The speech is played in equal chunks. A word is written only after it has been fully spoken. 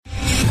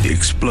The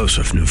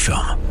explosive new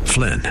film,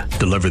 Flynn,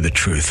 deliver the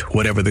truth,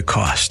 whatever the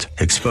cost,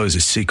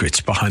 exposes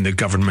secrets behind the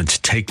government's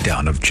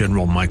takedown of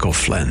General Michael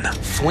Flynn.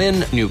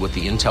 Flynn knew what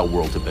the intel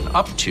world had been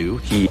up to.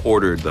 He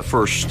ordered the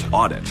first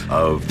audit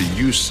of the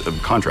use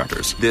of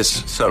contractors.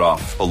 This set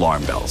off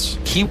alarm bells.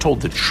 He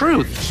told the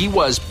truth. He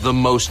was the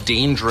most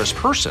dangerous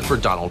person for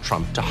Donald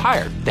Trump to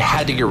hire. They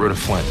had to get rid of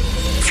Flynn.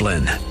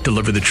 Flynn,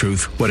 deliver the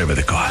truth, whatever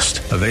the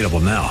cost. Available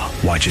now.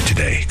 Watch it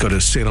today. Go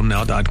to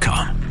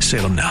salemnow.com.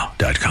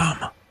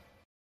 salemnow.com.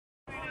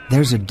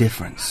 There's a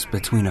difference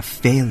between a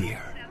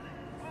failure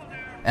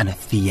and a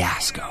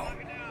fiasco.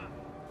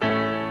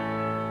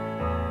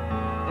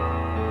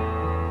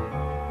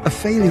 A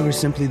failure is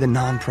simply the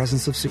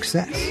non-presence of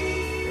success.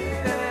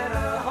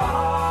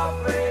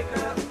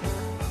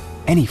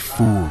 Any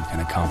fool can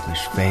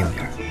accomplish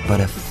failure,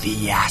 but a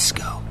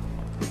fiasco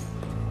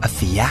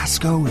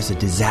is a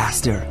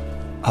disaster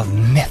of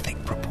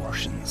mythic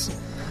proportions.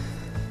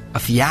 A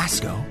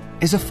fiasco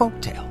is a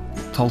folktale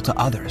told to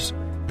others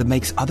that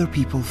makes other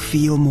people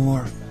feel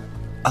more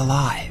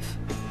alive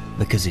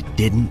because it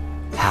didn't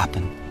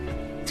happen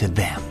to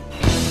them.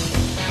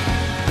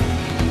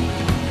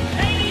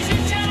 Ladies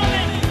and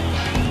gentlemen,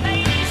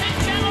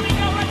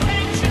 your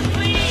attention,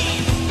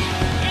 please.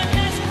 In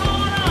this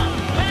corner,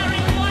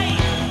 wearing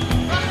white,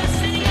 from the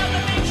city of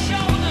the big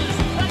shoulders,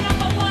 the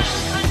 #1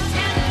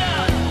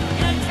 contender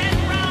in a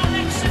 10-round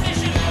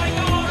exhibition for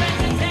your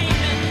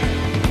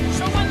entertainment.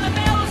 So when the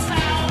bell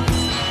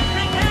sounds,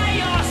 prepare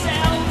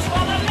yourselves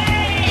for the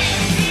main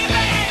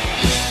event.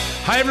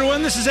 Hi,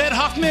 everyone. This is Ed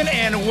Hoffman,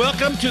 and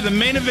welcome to the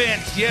main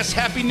event. Yes,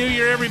 Happy New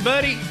Year,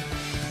 everybody.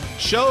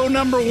 Show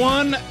number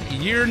 1,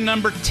 year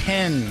number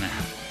 10.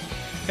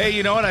 Hey,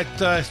 you know what?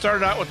 I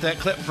started out with that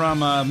clip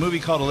from a movie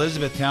called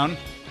Elizabethtown,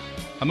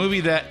 a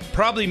movie that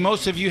probably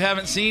most of you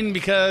haven't seen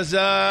because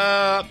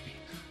I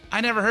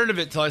never heard of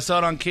it till I saw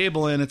it on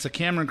cable, and it's a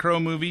Cameron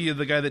Crowe movie,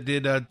 the guy that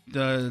did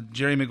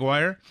Jerry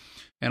Maguire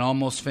and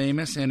Almost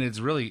Famous, and it's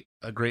really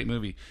a great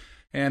movie.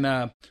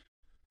 And,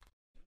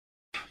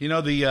 you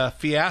know, the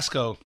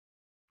fiasco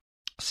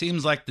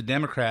seems like the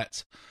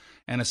Democrats,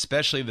 and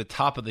especially the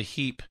top of the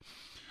heap,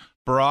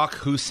 Barack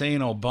Hussein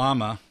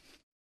Obama.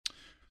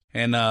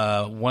 And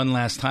one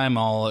last time,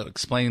 I'll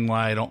explain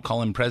why I don't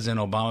call him President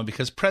Obama,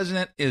 because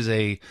president is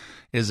a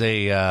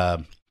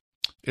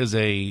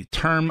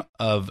term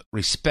of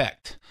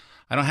respect.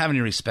 I don't have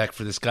any respect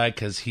for this guy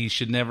because he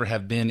should never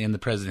have been in the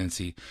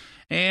presidency.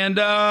 And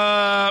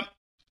I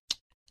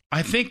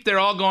think they're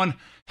all going,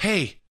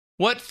 hey,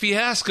 what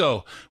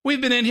fiasco? We've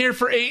been in here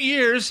for 8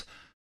 years,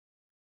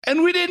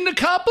 and we didn't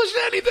accomplish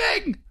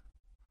anything.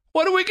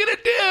 What are we going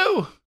to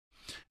do?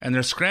 And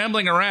they're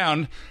scrambling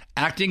around,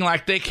 acting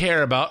like they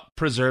care about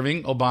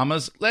preserving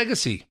Obama's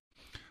legacy.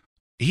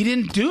 He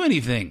didn't do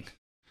anything.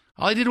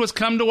 All he did was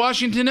come to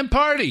Washington and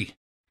party.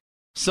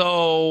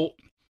 So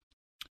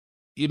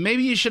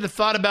maybe you should have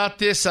thought about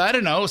this, I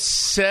don't know,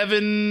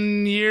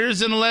 7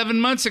 years and 11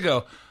 months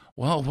ago.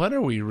 Well, what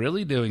are we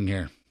really doing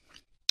here?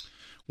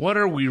 What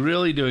are we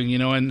really doing? You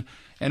know, and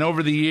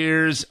over the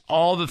years,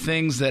 all the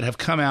things that have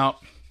come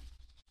out,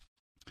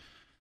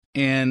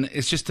 and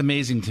it's just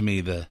amazing to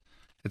me.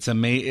 It's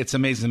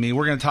amazing to me.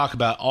 We're going to talk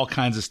about all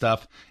kinds of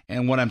stuff,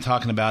 and what I'm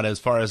talking about as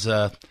far as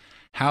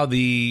how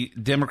the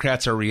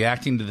Democrats are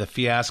reacting to the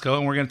fiasco,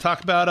 and we're going to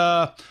talk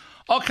about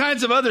all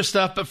kinds of other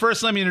stuff. But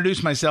first, let me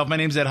introduce myself. My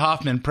name is Ed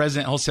Hoffman,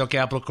 President, Wholesale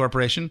Capital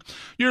Corporation,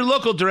 your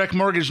local direct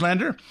mortgage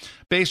lender,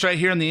 based right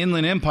here in the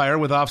Inland Empire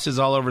with offices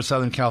all over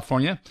Southern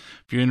California.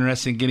 If you're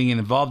interested in getting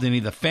involved in any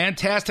of the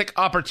fantastic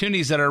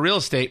opportunities that are real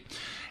estate,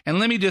 and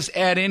let me just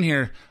add in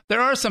here, there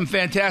are some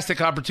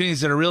fantastic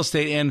opportunities that are real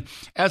estate. And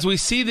as we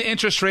see the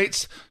interest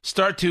rates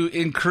start to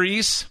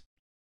increase,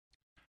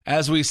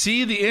 and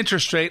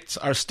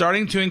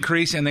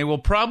they will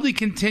probably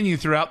continue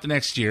throughout the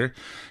next year,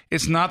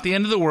 it's not the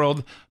end of the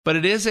world, but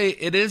it is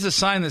a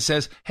sign that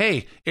says,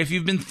 hey, if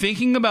you've been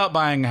thinking about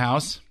buying a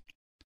house,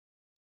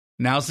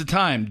 now's the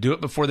time. Do it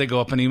before they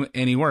go up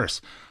any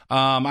worse.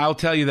 I'll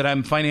tell you that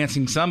I'm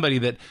financing somebody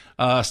that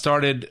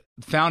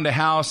found a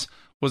house,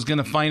 was going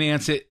to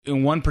finance it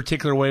in one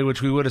particular way,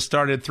 which we would have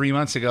started 3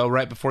 months ago,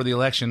 right before the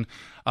election.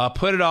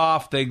 Put it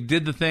off. They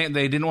did the thing.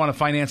 They didn't want to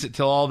finance it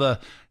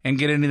and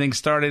get anything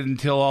started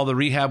until all the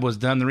rehab was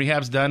done. The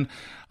rehab's done.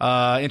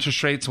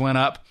 Interest rates went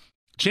up.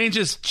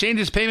 Changes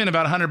payment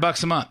about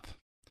 $100 a month.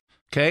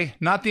 Okay,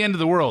 not the end of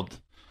the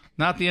world.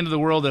 Not the end of the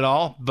world at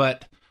all.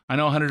 But I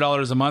know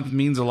 $100 a month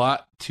means a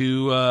lot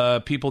to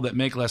people that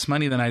make less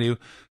money than I do.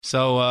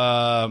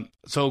 So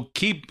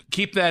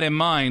keep that in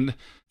mind.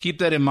 Keep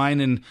that in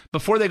mind, and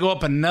before they go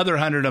up another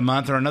 $100 a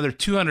month or another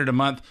 $200 a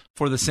month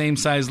for the same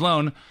size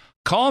loan,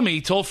 call me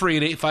toll-free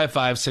at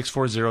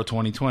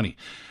 855-640-2020.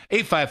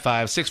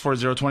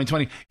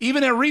 855-640-2020.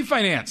 Even at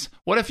refinance.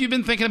 What if you've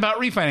been thinking about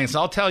refinance?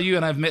 I'll tell you,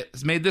 and I've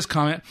made this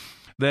comment,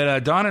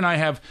 that Don and I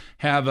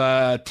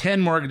have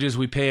 10 mortgages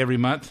we pay every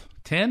month.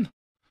 10?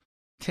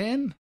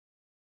 10?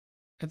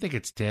 I think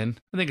it's 10.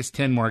 I think it's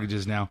 10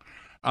 mortgages now,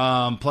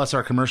 plus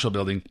our commercial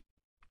building.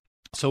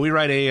 So we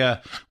write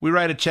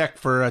a check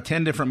for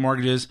 10 different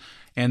mortgages,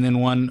 and then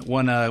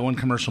one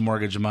commercial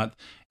mortgage a month.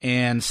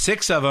 And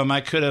 6 of them,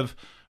 I could have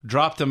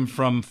dropped them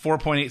from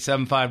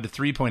 4.875 to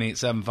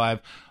 3.875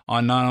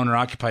 on non-owner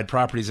occupied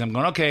properties. I'm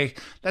going, okay,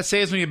 that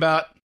saves me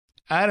about,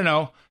 I don't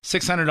know,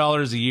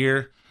 $600 a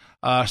year,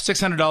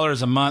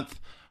 $600 a month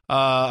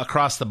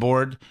across the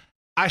board.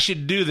 I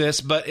should do this,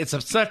 but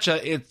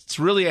it's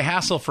really a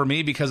hassle for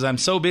me because I'm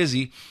so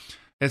busy.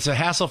 It's a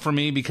hassle for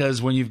me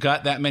because when you've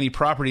got that many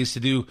properties to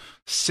do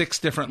 6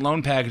 different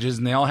loan packages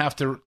and they all have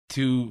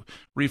to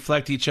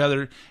reflect each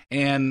other.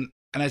 And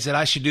I said,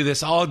 I should do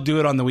this. I'll do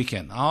it on the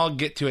weekend. I'll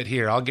get to it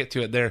here. I'll get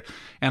to it there.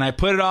 And I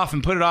put it off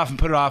and put it off and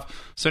put it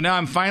off. So now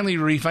I'm finally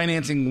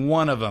refinancing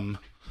one of them,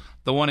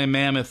 the one in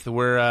Mammoth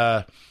where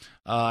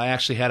I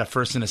actually had a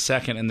first and a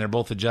second, and they're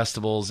both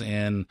adjustables,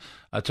 and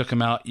I took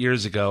them out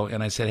years ago.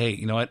 And I said, hey,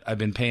 you know what? I've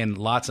been paying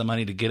lots of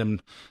money to get them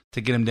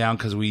down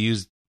because we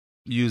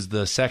used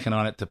the second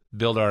on it to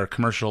build our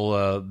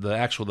commercial,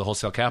 the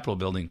wholesale capital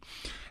building.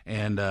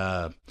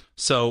 And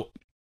so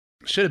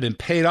should have been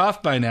paid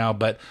off by now,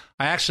 but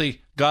I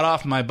actually got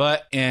off my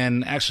butt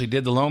and actually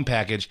did the loan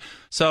package.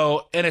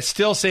 So, and it's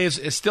still going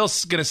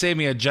to save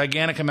me a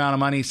gigantic amount of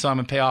money. So I'm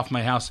going to pay off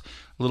my house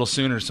a little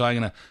sooner. So I'm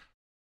going to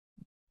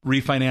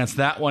refinance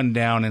that one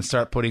down and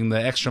start putting the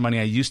extra money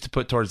I used to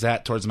put towards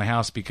my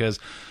house. Because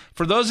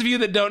for those of you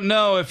that don't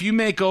know, if you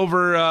make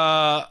over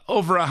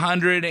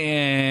 100,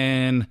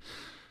 and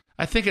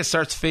I think it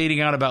starts fading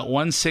out about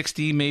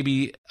 160,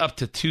 maybe up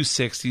to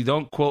 260.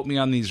 Don't quote me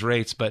on these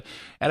rates, but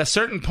at a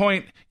certain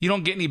point, you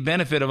don't get any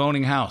benefit of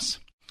owning a house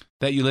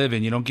that you live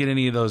in. You don't get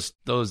any of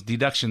those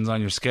deductions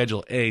on your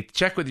Schedule A.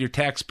 Check with your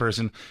tax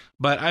person.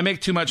 But I make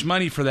too much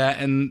money for that,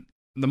 and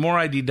the more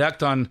I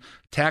deduct on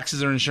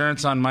taxes or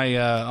insurance on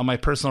my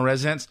personal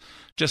residence,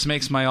 just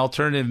makes my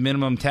alternative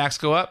minimum tax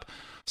go up.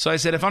 So I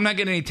said, if I'm not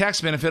getting any tax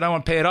benefit, I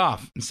want to pay it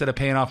off instead of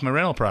paying off my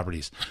rental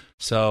properties.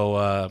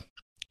 So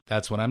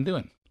that's what I'm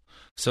doing.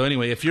 So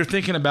anyway, if you're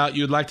thinking about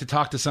you'd like to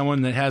talk to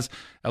someone that has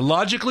a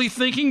logically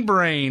thinking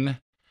brain,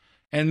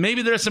 and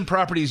maybe there's some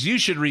properties you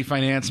should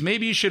refinance,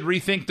 maybe you should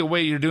rethink the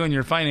way you're doing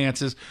your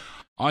finances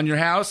on your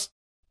house,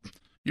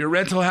 your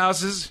rental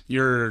houses,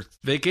 your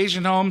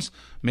vacation homes,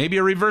 maybe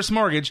a reverse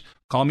mortgage,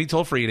 call me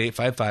toll free at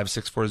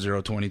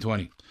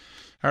 855-640-2020.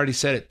 I already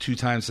said it 2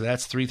 times, so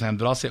that's 3 times,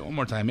 but I'll say it one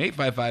more time,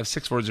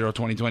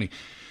 855-640-2020.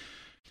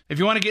 If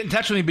you want to get in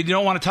touch with me, but you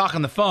don't want to talk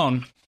on the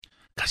phone,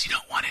 because you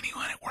don't want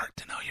anyone at work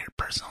to know your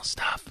personal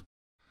stuff,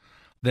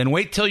 then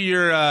wait till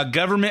your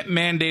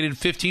government-mandated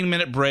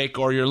 15-minute break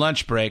or your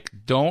lunch break.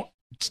 Don't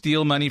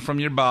steal money from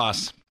your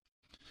boss,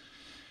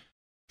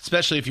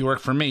 especially if you work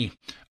for me.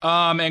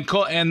 And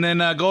then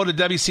go to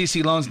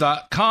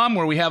WCCLoans.com,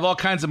 where we have all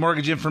kinds of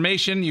mortgage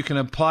information. You can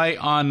apply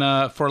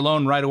for a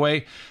loan right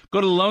away. Go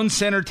to the Loan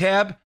Center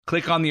tab,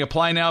 click on the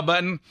Apply Now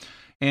button,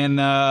 and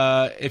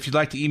if you'd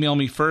like to email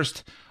me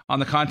first on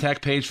the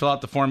contact page, fill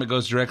out the form. It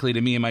goes directly to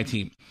me and my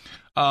team.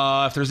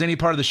 If there's any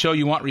part of the show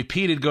you want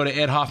repeated, go to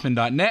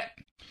edhoffman.net.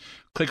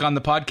 Click on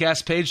the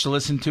podcast page to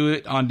listen to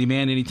it on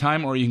demand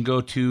anytime, or you can go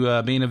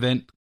to Main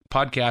Event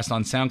Podcast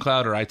on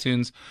SoundCloud or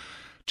iTunes.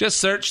 Just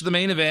search The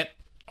Main Event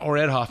or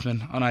Ed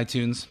Hoffman on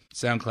iTunes,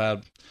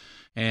 SoundCloud,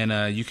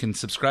 and you can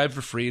subscribe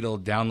for free. It'll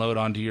download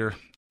onto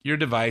your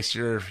device,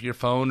 your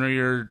phone or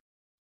your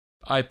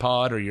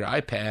iPod or your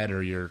iPad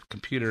or your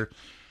computer,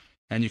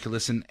 and you can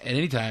listen at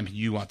any time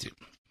you want to.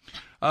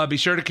 Be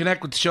sure to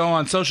connect with the show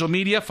on social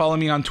media. Follow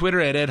me on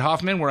Twitter at Ed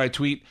Hoffman, where I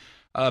tweet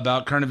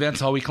about current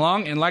events all week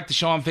long, and like the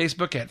show on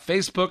Facebook at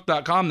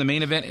facebook.com, The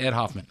Main Event, Ed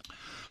Hoffman.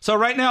 So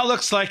right now it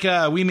looks like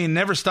we may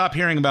never stop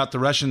hearing about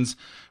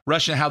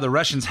how the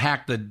Russians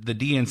hacked the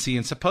DNC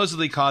and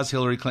supposedly caused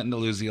Hillary Clinton to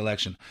lose the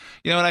election.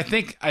 You know, and I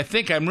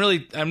think I'm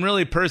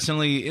really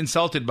personally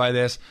insulted by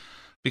this,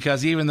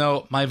 because even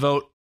though my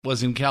vote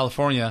was in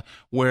California,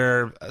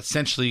 where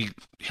essentially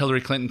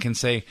Hillary Clinton can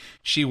say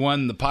she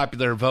won the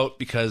popular vote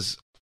because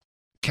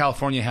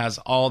California has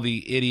all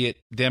the idiot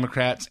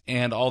Democrats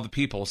and all the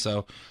people.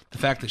 So the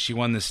fact that she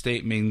won this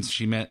state means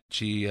she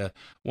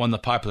won the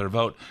popular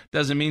vote.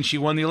 Doesn't mean she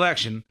won the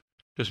election.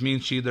 Just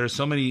means there's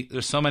so many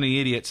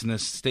idiots in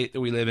this state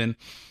that we live in.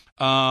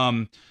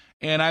 And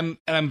I'm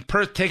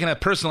taking a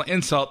personal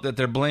insult that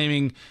they're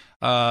blaming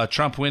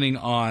Trump winning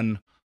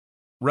on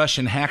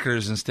Russian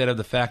hackers instead of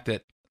the fact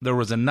that there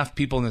was enough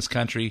people in this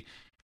country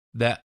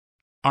that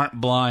aren't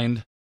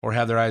blind or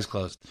have their eyes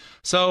closed.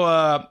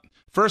 So,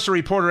 first, a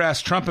reporter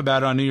asked Trump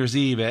about it on New Year's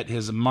Eve at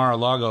his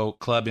Mar-a-Lago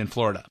club in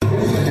Florida.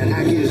 And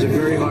hacking is a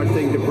very hard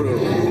thing to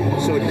prove,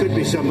 so it could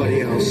be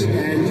somebody else.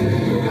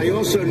 And I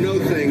also know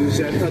things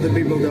that other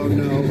people don't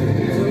know,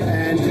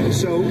 and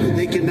so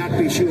they cannot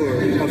be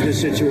sure of the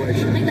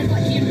situation. Like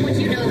what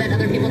you know that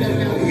other people don't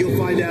know? You'll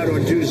find out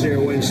on Tuesday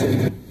or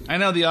Wednesday. I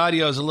know the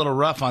audio is a little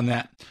rough on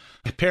that.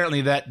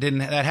 Apparently that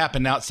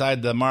happened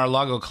outside the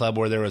Mar-a-Lago club,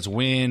 where there was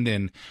wind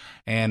and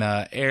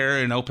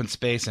air and open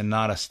space and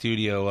not a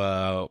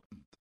studio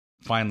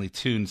finely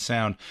tuned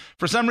sound.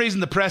 For some reason,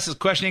 the press is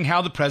questioning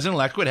how the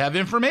president-elect would have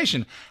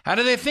information. How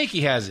do they think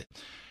he has it?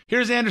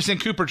 Here's Anderson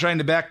Cooper trying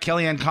to back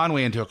Kellyanne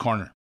Conway into a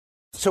corner.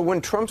 So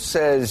when Trump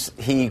says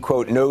he,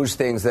 quote, knows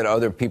things that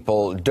other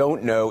people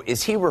don't know,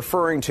 is he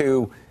referring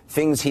to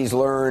things he's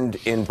learned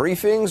in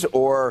briefings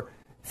or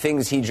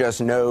things he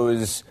just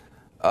knows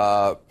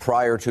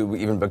prior to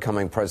even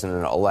becoming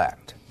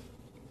president-elect?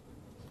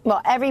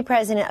 Well, every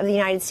president of the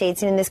United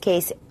States, and in this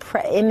case,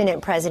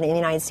 imminent president of the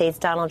United States,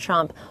 Donald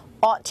Trump,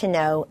 ought to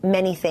know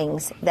many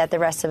things that the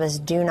rest of us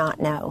do not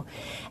know.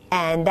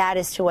 And that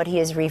is to what he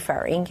is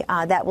referring.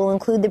 That will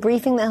include the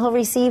briefing that he'll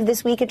receive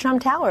this week at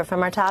Trump Tower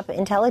from our top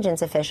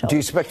intelligence officials. Do you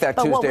expect that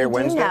but Tuesday or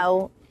what we Wednesday? do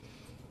know,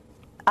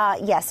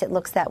 yes, it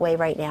looks that way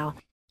right now.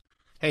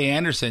 Hey,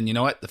 Anderson, you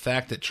know what? The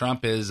fact that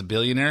Trump is a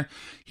billionaire,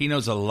 he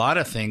knows a lot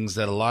of things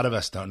that a lot of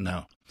us don't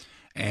know.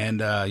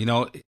 And,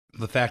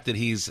 the fact that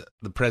he's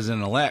the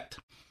president-elect,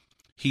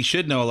 he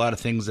should know a lot of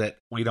things that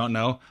we don't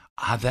know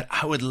that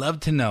I would love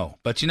to know.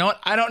 But you know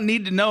what? I don't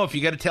need to know. If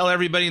you got to tell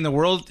everybody in the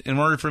world in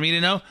order for me to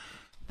know,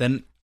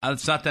 then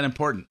it's not that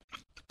important.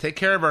 Take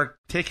care of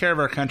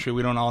our country.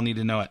 We don't all need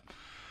to know it.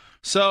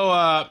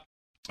 So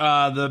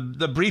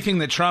the briefing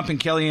that Trump and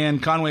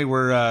Kellyanne Conway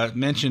were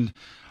mentioned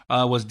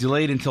was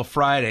delayed until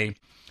Friday,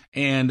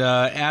 and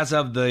as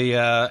of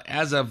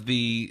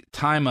the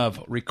time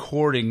of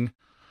recording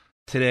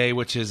today,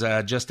 which is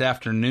just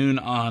after noon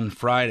on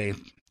Friday,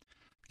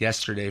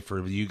 yesterday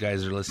for you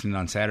guys who are listening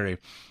on Saturday,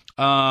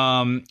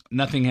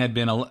 nothing had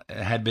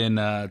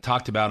been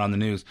talked about on the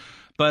news.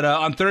 But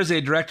on Thursday,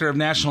 Director of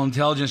National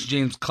Intelligence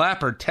James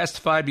Clapper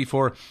testified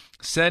before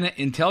Senate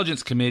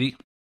Intelligence Committee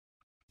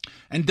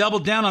and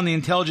doubled down on the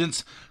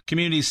intelligence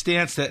community's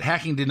stance that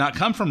hacking did not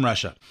come from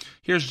Russia.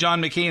 Here's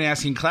John McCain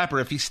asking Clapper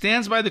if he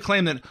stands by the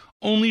claim that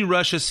only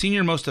Russia's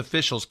senior-most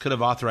officials could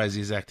have authorized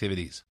these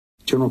activities.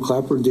 General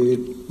Clapper,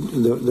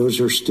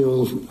 those are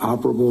still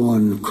operable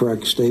and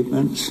correct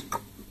statements?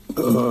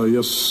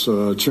 Yes,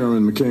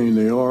 Chairman McCain,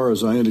 they are.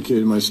 As I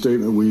indicated in my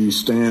statement, we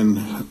stand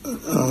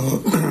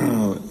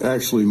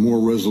actually more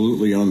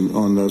resolutely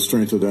on the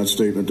strength of that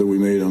statement that we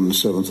made on the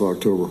 7th of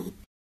October.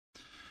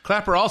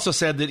 Clapper also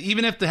said that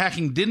even if the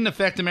hacking didn't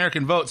affect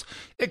American votes,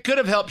 it could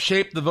have helped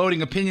shape the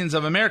voting opinions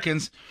of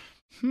Americans.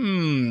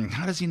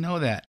 How does he know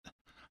that?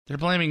 They're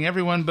blaming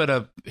everyone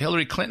but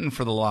Hillary Clinton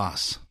for the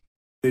loss.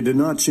 They did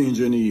not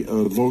change any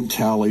vote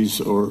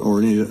tallies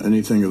or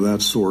anything of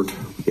that sort.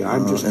 Yeah,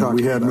 I'm just talking.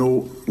 We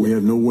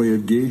have no way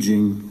of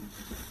gauging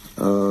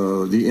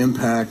the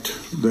impact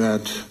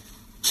that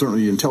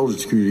certainly the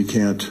intelligence community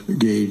can't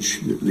gauge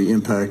the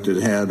impact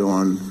it had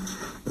on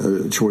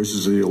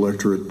choices the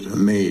electorate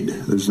made.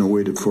 There's no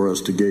way for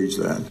us to gauge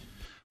that.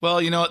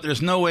 Well, you know what?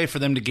 There's no way for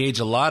them to gauge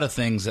a lot of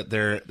things that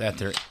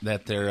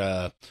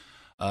they're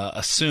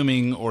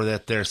assuming or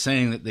that they're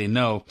saying that they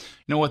know.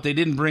 You know, what they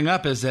didn't bring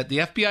up is that the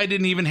FBI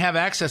didn't even have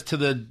access to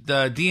the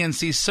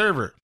DNC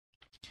server.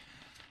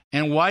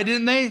 And why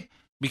didn't they?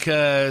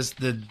 Because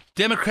the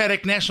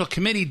Democratic National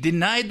Committee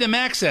denied them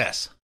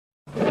access.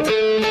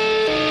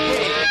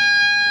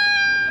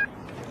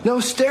 No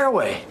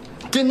stairway.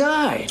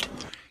 Denied.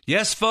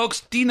 Yes,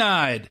 folks,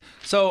 denied.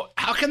 So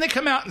how can they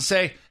come out and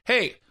say,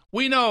 hey,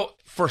 we know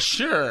for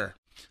sure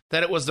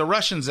that it was the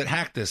Russians that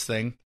hacked this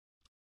thing,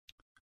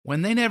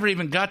 when they never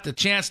even got the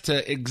chance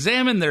to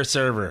examine their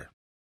server?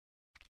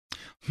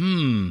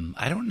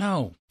 I don't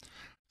know.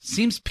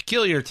 Seems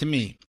peculiar to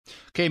me.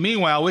 Okay,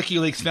 meanwhile,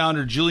 WikiLeaks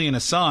founder Julian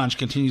Assange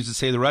continues to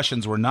say the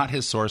Russians were not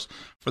his source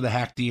for the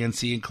hacked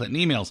DNC and Clinton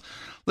emails.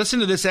 Listen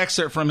to this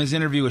excerpt from his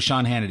interview with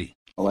Sean Hannity.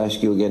 I'll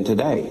ask you again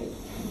today.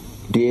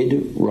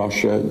 Did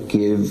Russia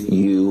give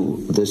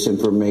you this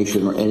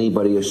information or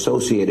anybody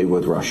associated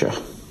with Russia?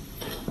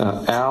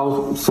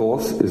 Our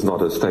source is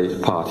not a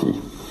state party.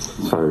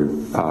 So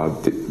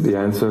the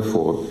answer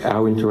for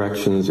our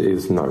interactions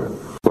is no.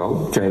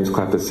 Well, James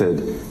Clapper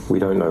said, we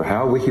don't know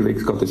how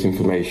WikiLeaks got this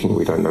information.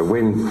 We don't know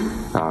when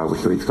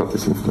WikiLeaks got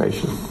this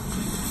information.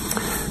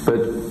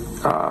 But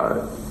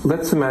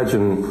let's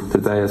imagine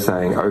that they are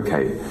saying,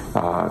 okay,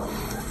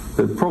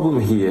 the problem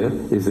here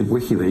is that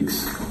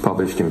WikiLeaks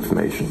published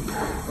information.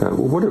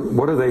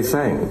 What are they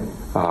saying?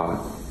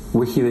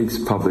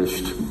 WikiLeaks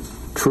published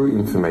true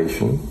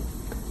information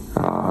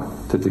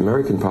that the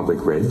American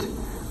public read.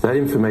 That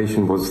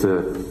information was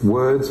the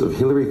words of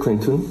Hillary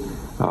Clinton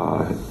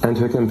and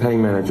her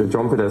campaign manager,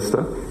 John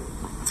Podesta,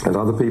 and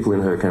other people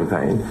in her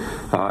campaign.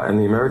 And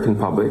the American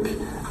public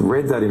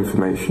read that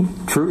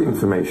information, true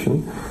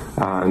information,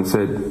 and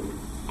said,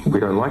 we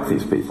don't like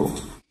these people.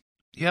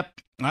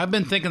 Yep, I've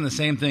been thinking the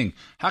same thing.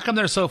 How come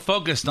they're so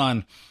focused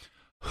on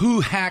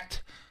who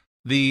hacked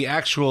the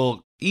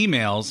actual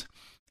emails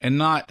and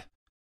not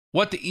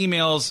what the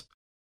emails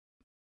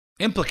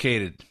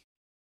implicated?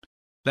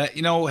 That,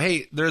 you know,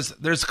 hey,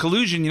 there's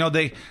collusion. You know,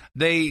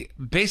 they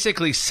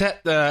basically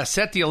set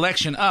the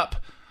election up.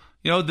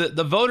 You know,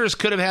 the voters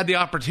could have had the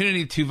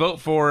opportunity to vote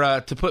for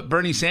to put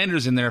Bernie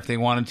Sanders in there if they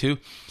wanted to,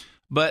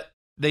 but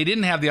they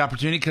didn't have the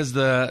opportunity because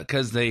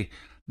they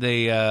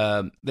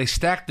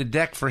stacked the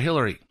deck for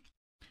Hillary.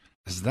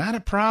 Is that a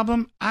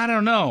problem? I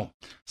don't know.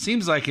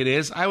 Seems like it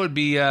is. I would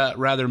be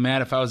rather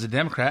mad if I was a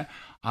Democrat.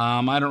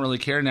 I don't really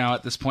care now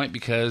at this point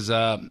because,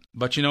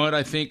 but you know what?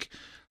 I think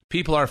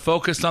people are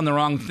focused on the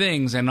wrong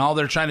things, and all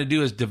they're trying to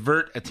do is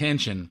divert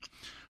attention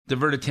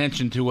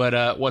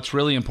to what's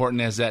really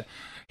important, is that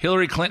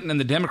Hillary Clinton and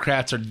the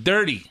Democrats are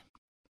dirty.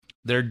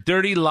 They're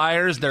dirty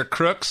liars. They're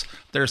crooks.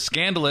 They're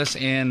scandalous.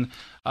 And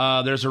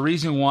there's a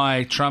reason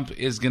why Trump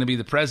is going to be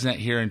the president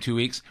here in 2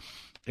 weeks.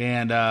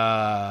 And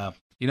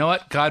you know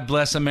what? God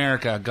bless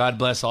America. God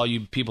bless all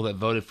you people that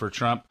voted for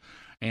Trump,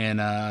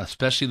 and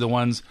especially the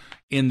ones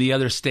in the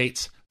other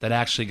states that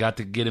actually got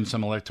to get him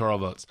some electoral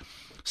votes.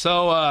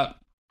 So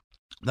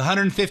the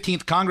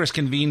 115th Congress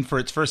convened for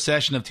its first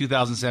session of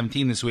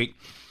 2017 this week.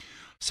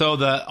 So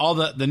the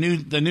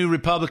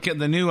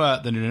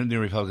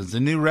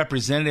new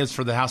representatives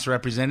for the House of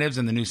Representatives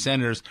and the new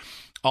senators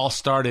all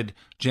started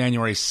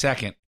January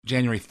 2nd,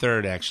 January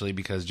 3rd actually,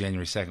 because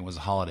January 2nd was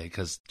a holiday,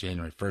 because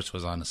January 1st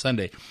was on a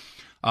Sunday.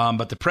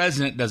 But the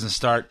president doesn't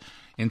start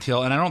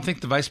until, and I don't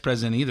think the vice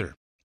president either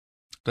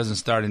doesn't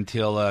start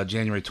until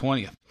January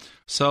 20th.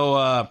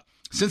 So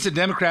since the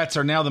Democrats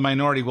are now the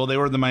minority, well, they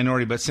were the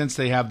minority, but since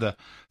they have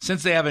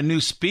a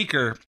new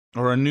speaker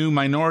or a new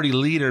minority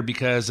leader,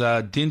 because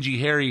Dingy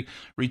Harry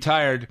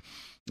retired,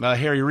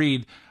 Harry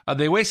Reid,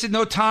 they wasted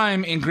no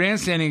time in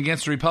grandstanding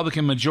against the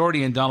Republican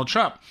majority and Donald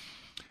Trump.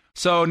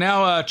 So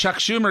now Chuck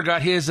Schumer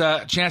got his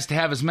chance to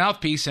have his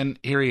mouthpiece, and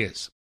here he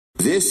is.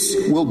 This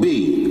will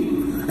be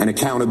an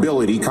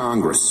accountability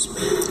Congress,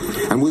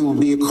 and we will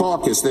be a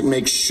caucus that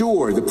makes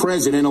sure the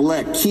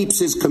president-elect keeps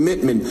his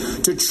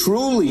commitment to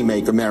truly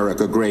make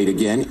America great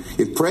again.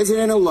 If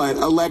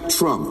President-elect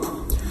Trump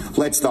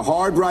lets the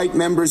hard-right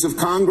members of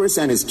Congress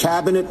and his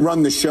cabinet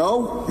run the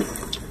show,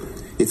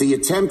 if he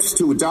attempts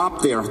to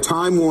adopt their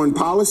time-worn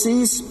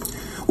policies,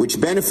 which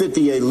benefit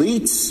the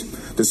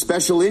elites, the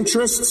special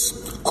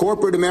interests,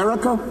 corporate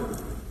America,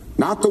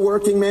 not the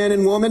working man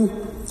and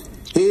woman,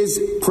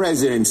 his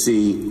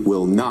presidency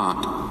will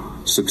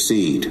not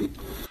succeed.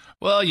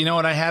 Well, you know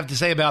what I have to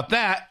say about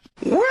that?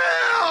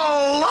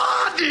 Well,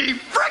 Lottie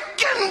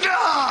frickin'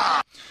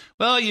 God!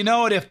 Well, you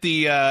know what? If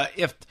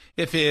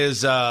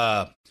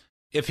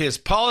his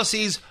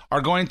policies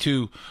are going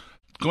to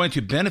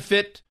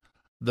benefit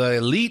the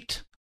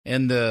elite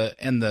and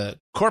the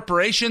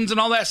corporations and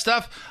all that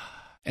stuff,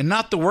 and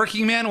not the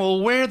working man,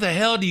 well, where the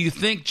hell do you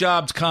think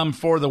jobs come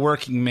for the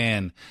working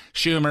man?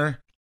 Schumer,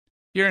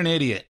 you're an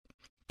idiot.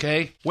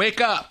 Okay?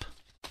 Wake up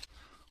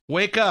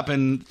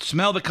and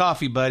smell the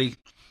coffee, buddy.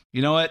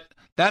 You know what?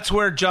 That's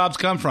where jobs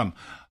come from.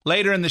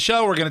 Later in the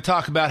show, we're going to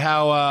talk about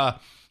how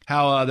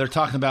they're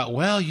talking about,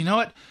 well, you know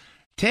what?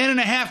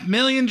 10.5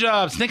 million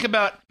jobs. Think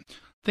about,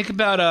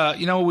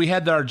 we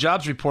had our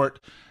jobs report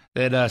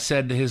that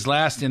said in his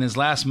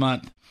last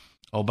month,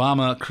 the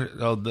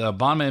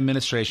Obama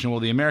administration,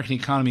 the American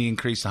economy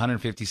increased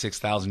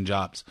 156,000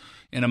 jobs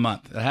in a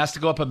month. It has to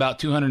go up about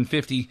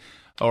 250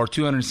 or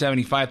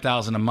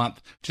 275,000 a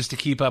month just to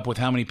keep up with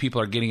how many people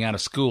are getting out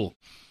of school,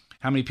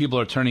 how many people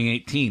are turning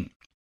 18.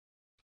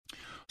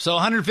 So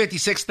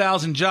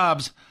 156,000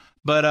 jobs,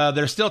 but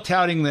they're still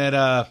touting that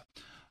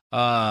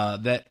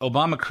that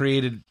Obama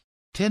created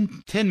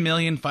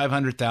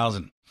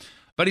 10,500,000.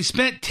 But he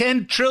spent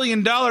 $10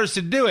 trillion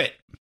to do it,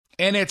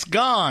 and it's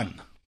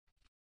gone.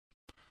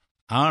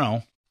 I don't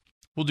know.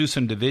 We'll do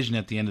some division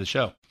at the end of the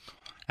show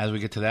as we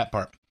get to that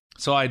part.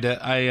 So I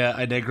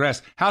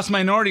digress. House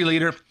Minority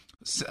Leader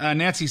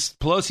Nancy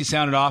Pelosi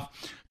sounded off,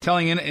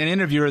 telling an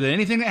interviewer that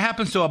anything that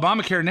happens to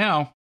Obamacare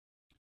now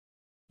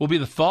will be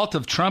the fault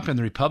of Trump and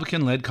the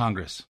Republican-led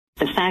Congress.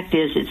 The fact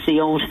is, it's the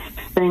old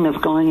thing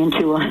of going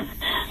into a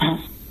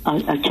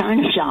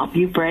china shop.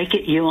 You break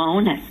it, you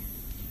own it.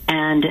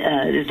 And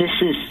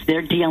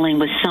they're dealing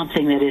with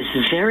something that is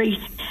very,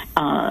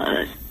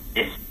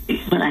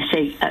 when I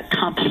say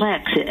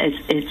complex,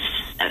 it's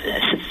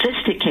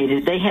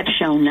sophisticated. They have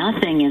shown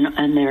nothing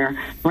in their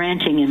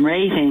ranting and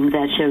raving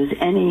that shows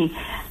any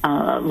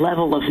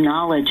level of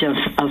knowledge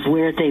of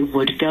where they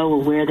would go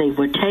or where they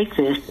would take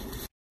this.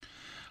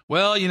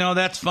 Well,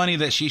 that's funny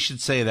that she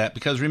should say that,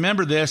 because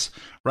remember this,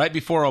 right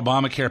before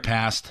Obamacare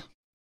passed.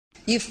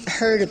 You've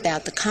heard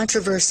about the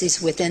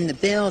controversies within the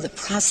bill, the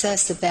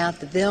process about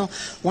the bill,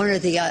 one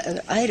of the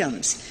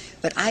items,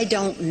 but I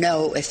don't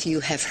know if you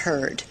have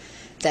heard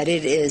that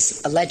it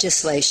is a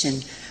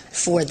legislation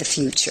for the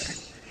future.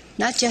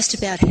 Not just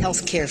about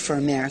health care for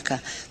America,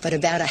 but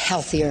about a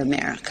healthier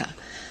America,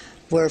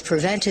 where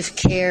preventive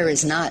care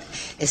is not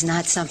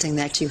something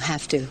that you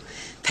have to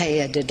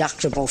pay a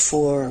deductible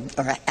for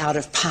or out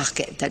of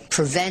pocket. That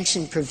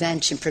prevention.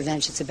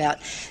 It's about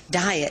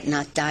diet,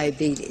 not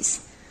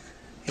diabetes.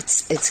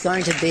 It's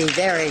going to be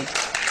very,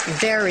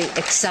 very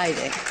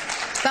exciting.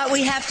 But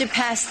we have to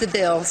pass the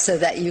bill so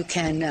that you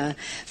can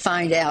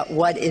find out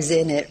what is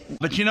in it.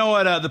 But you know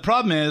what? The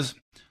problem is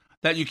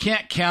that you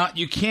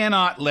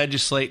cannot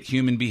legislate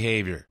human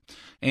behavior.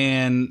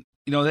 And,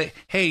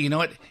 hey, you know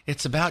what?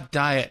 It's about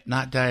diet,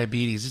 not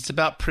diabetes. It's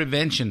about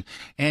prevention.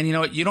 And you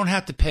know what? You don't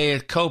have to pay a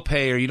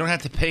copay, or you don't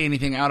have to pay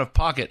anything out of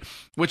pocket,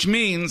 which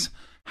means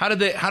how did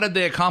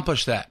they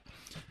accomplish that?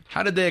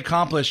 How did they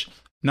accomplish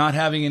not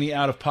having any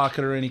out of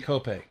pocket or any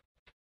copay?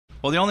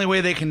 Well, the only way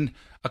they can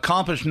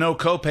accomplish no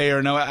copay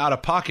or no out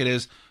of pocket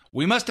is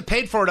we must have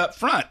paid for it up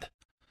front.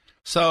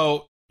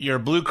 So your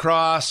Blue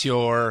Cross,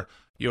 your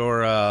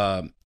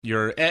Aetna,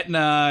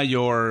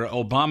 your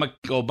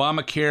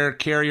Obamacare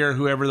carrier,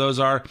 whoever those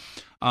are,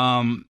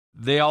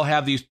 they all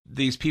have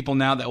these people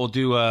now that will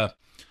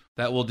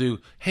do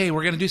hey,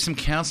 we're going to do some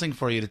counseling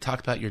for you to talk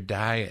about your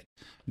diet,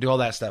 do all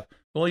that stuff.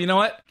 Well, you know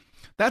what?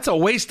 That's a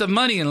waste of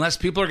money unless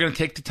people are going to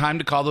take the time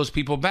to call those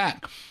people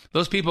back.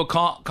 Those people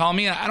call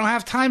me, and I don't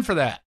have time for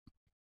that.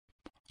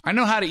 I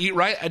know how to eat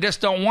right. I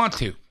just don't want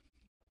to. You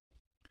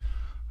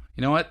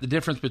know what? The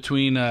difference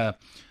between, I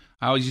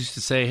always used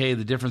to say, hey,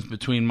 the difference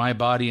between my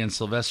body and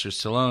Sylvester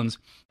Stallone's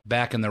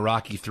back in the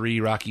Rocky 3,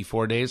 Rocky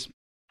 4 days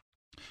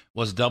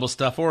was double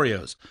stuffed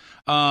Oreos.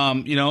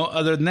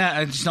 Other than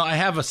that, I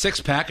have a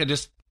 6-pack. I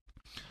just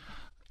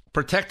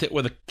protect it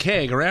with a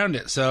keg around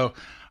it. So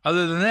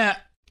other than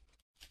that,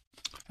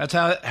 that's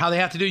how they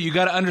have to do. You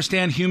got to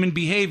understand human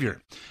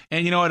behavior.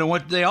 And you know what? And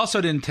what they also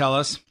didn't tell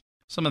us,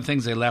 some of the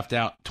things they left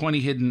out,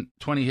 20 hidden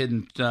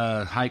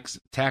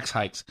tax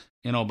hikes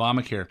in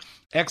Obamacare,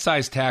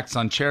 excise tax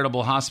on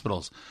charitable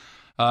hospitals,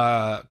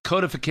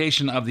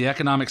 codification of the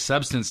economic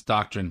substance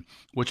doctrine,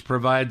 which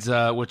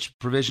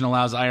provision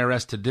allows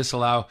IRS to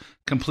disallow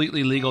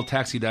completely legal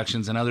tax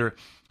deductions and other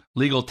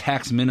legal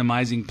tax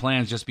minimizing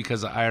plans just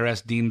because the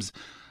IRS deems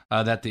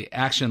that the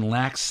action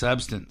lacks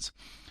substance.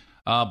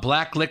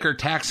 Black liquor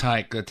tax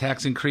hike, a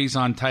tax increase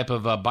on type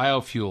of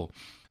biofuel.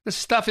 This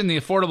stuff in the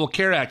Affordable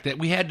Care Act that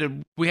we had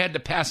to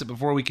pass it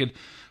before we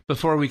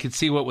could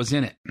see what was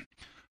in it.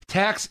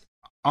 Tax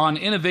on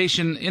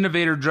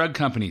innovator drug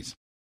companies.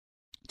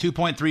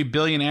 $2.3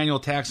 billion annual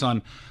tax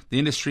on the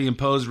industry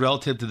imposed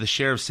relative to the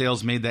share of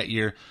sales made that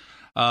year.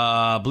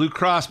 Blue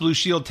Cross Blue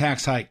Shield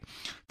tax hike.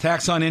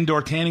 Tax on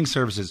indoor tanning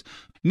services.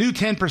 New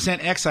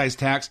 10% excise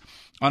tax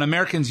on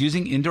Americans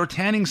using indoor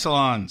tanning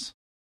salons.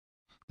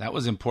 That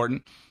was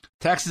important.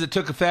 Taxes that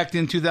took effect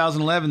in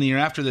 2011, the year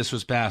after this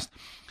was passed.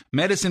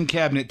 Medicine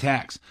cabinet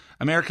tax.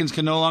 Americans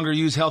can no longer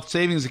use health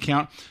savings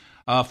account,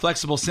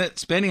 flexible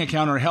spending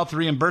account, or health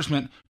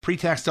reimbursement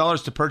pre-tax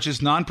dollars to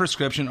purchase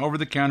non-prescription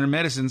over-the-counter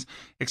medicines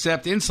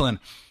except insulin.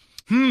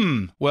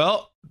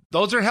 Well,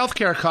 those are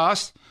healthcare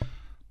costs,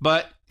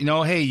 but,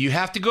 hey, you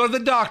have to go to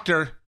the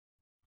doctor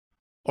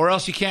or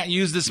else you can't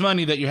use this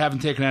money that you're having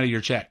taken out of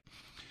your check.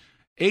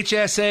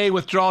 HSA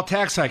withdrawal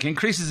tax hike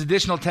increases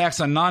additional tax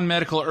on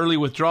non-medical early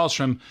withdrawals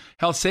from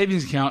health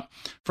savings account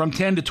from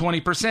 10 to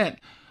 20%.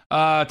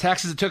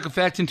 Taxes that took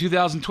effect in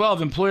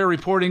 2012, employer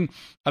reporting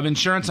of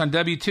insurance on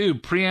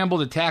W-2, preamble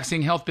to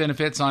taxing health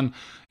benefits on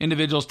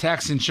individuals'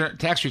 tax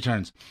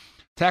returns.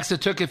 Tax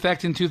that took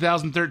effect in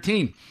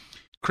 2013,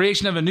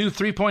 creation of a new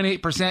 3.8%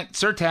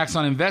 surtax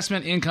on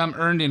investment income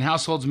earned in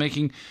households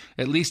making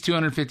at least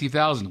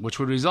 $250,000, which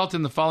would result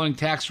in the following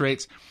tax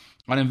rates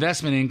on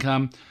investment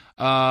income.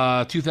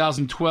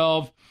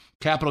 2012,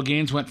 capital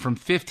gains went from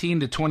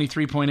 15 to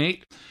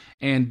 23.8,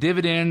 and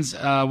dividends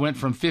went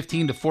from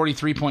 15 to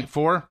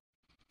 43.4.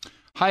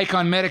 Hike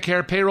on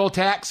Medicare payroll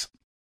tax.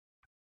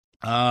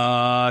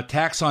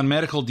 Tax on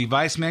medical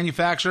device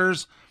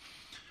manufacturers.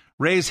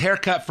 Raise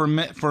haircut for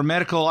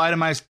medical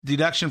itemized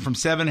deduction from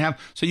 7.5.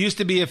 So it used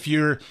to be if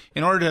you're,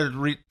 in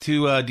order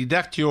to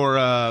deduct your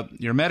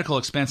medical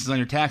expenses on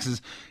your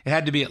taxes, it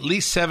had to be at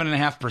least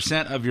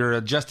 7.5% of your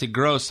adjusted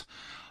gross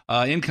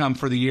income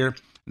for the year.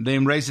 They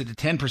raised it to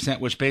 10%,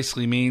 which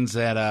basically means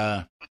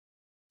that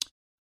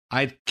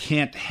I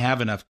can't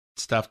have enough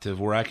stuff to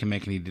where I can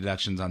make any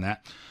deductions on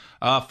that.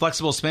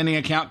 Flexible spending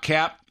account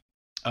cap,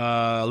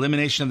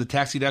 elimination of the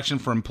tax deduction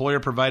for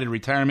employer-provided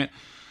retirement,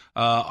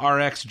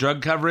 RX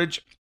drug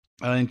coverage,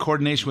 in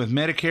coordination with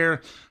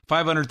Medicare,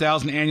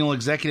 $500,000 annual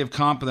executive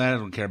comp. I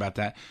don't care about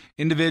that.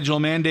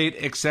 Individual mandate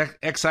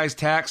excise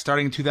tax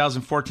starting in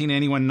 2014.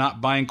 Anyone not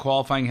buying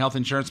qualifying health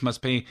insurance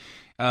must pay.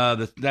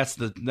 That's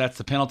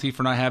the penalty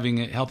for not having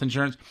health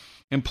insurance.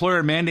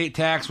 Employer mandate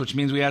tax, which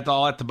means we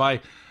all have to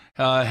buy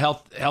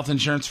health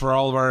insurance for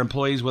all of our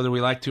employees, whether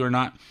we like to or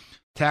not.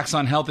 Tax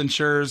on health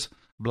insurers,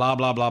 blah,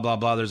 blah, blah, blah,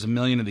 blah. There's a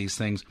million of these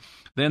things.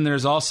 Then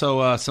there's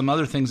also some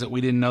other things that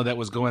we didn't know that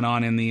was going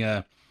on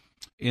that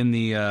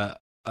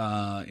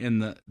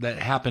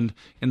happened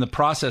in the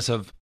process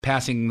of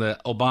passing the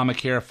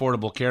Obamacare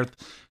Affordable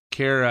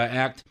Care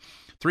Act.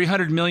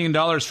 $300 million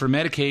for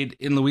Medicaid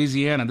in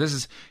Louisiana. This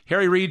is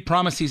Harry Reid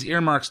promised these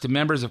earmarks to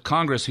members of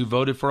Congress who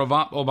voted for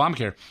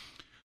Obamacare.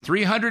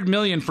 $300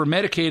 million for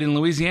Medicaid in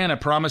Louisiana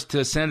promised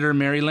to Senator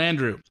Mary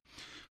Landrieu.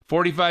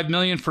 $45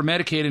 million for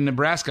Medicaid in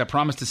Nebraska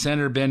promised to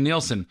Senator Ben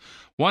Nielsen.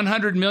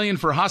 $100 million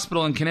for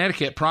hospital in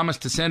Connecticut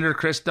promised to Senator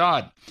Chris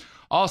Dodd.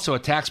 Also, a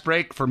tax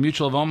break for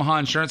Mutual of Omaha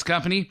Insurance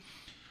Company.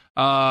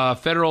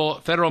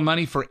 Federal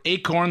money for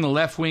ACORN, the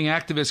left-wing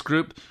activist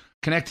group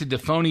connected to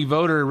phony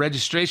voter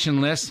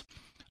registration lists.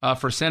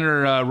 For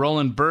Senator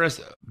Roland Burris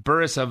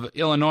of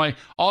Illinois.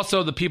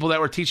 Also, the people that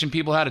were teaching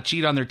people how to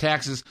cheat on their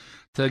taxes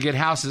to get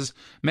houses.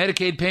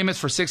 Medicaid payments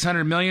for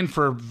 $600 million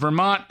for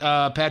Vermont,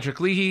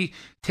 Patrick Leahy.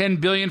 $10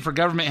 billion for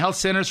government health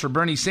centers for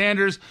Bernie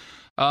Sanders.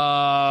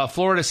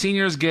 Florida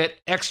seniors get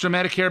extra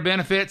Medicare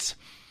benefits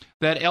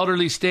that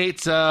elderly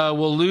states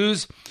will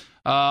lose.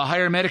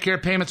 higher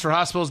Medicare payments for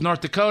hospitals in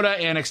North Dakota,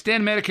 and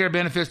extend Medicare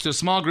benefits to a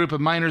small group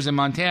of miners in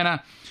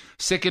Montana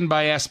sickened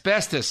by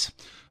asbestos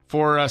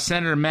for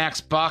Senator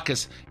Max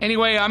Baucus.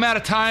 Anyway, I'm out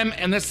of time,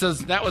 and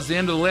that was the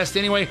end of the list.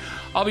 Anyway,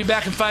 I'll be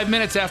back in 5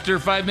 minutes after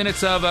 5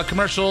 minutes of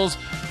commercials,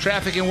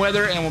 traffic, and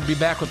weather, and we'll be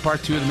back with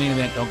part 2 of the main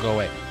event. Don't go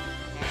away.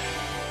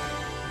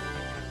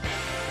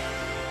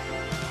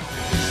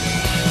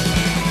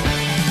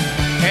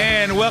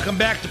 And welcome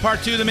back to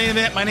part 2 of the main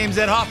event. My name's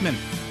Ed Hoffman,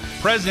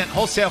 President,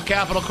 Wholesale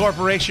Capital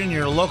Corporation,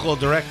 your local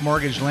direct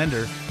mortgage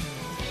lender.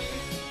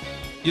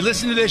 You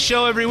listen to this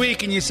show every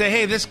week and you say,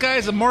 hey, this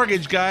guy's a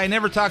mortgage guy,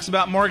 never talks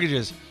about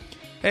mortgages.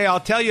 Hey, I'll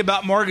tell you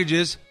about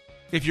mortgages.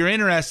 If you're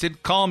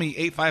interested, call me,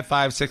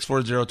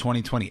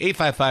 855-640-2020,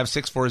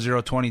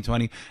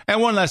 855-640-2020.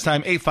 And one last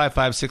time,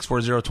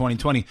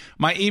 855-640-2020.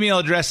 My email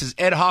address is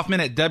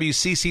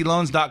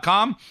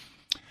edhoffman@wccloans.com.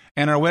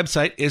 And our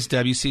website is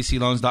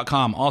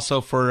wccloans.com. Also,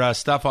 for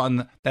stuff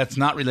that's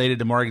not related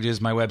to mortgages,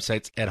 my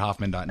website's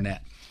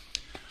edhoffman.net.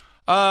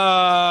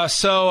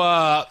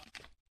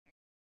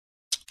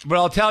 But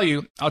I'll tell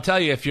you,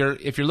 if you're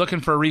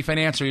looking for a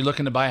refinance or you're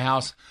looking to buy a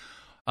house,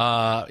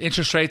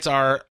 interest rates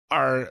are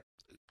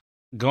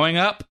going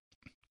up.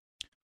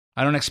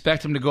 I don't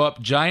expect them to go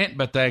up giant,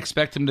 but I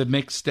expect them to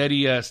make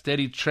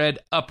steady tread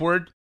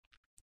upward.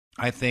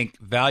 I think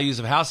values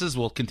of houses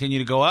will continue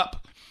to go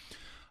up.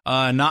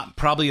 Not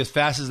probably as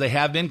fast as they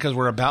have been, because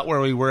we're about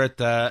where we were at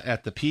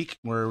the peak.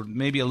 We're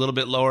maybe a little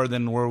bit lower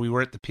than where we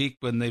were at the peak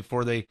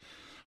before they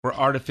were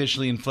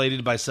artificially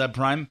inflated by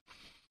subprime.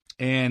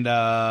 And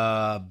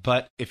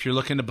but if you're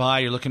looking to buy,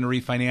 you're looking to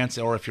refinance,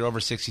 or if you're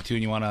over 62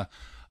 and you want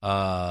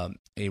a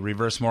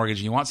reverse mortgage,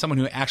 and you want someone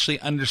who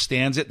actually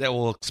understands it, that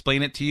will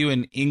explain it to you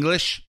in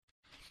English,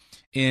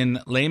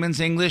 in layman's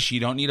English. You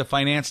don't need a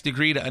finance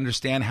degree to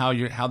understand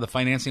how the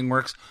financing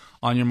works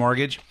on your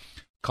mortgage.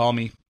 Call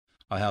me,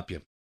 I'll help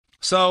you.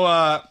 So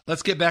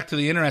let's get back to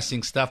the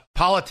interesting stuff,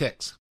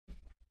 politics.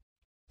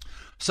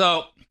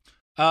 So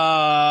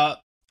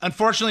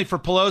unfortunately for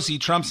Pelosi,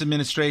 Trump's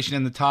administration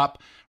and the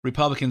top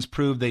Republicans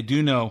proved they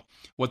do know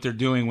what they're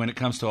doing when it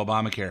comes to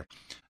Obamacare.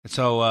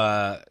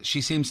 So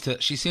she seems to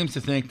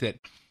think that,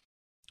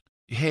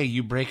 hey,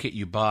 you break it,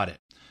 you bought it,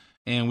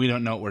 and we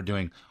don't know what we're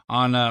doing.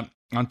 On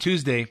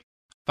Tuesday,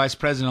 Vice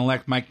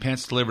President-elect Mike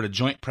Pence delivered a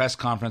joint press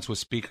conference with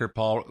Speaker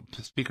of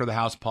the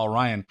House Paul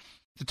Ryan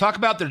to talk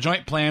about their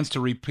joint plans to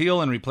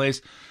repeal and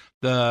replace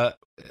the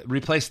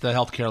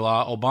health care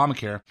law,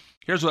 Obamacare.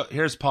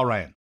 Here's Paul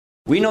Ryan.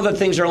 We know that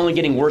things are only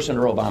getting worse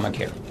under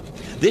Obamacare.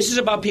 This is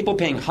about people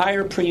paying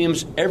higher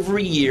premiums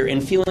every year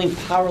and feeling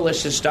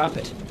powerless to stop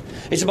it.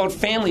 It's about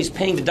families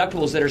paying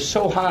deductibles that are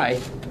so high,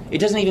 it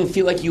doesn't even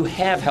feel like you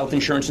have health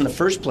insurance in the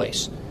first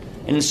place.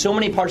 And in so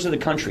many parts of the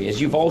country,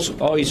 as you've also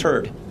always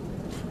heard,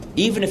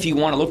 even if you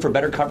want to look for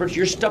better coverage,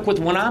 you're stuck with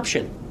one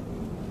option.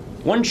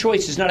 One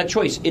choice is not a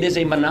choice. It is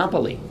a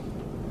monopoly.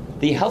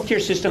 The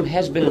healthcare system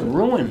has been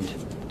ruined,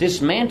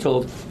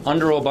 dismantled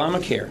under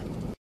Obamacare.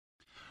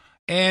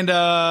 And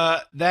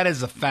that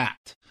is a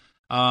fact.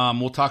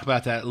 We'll talk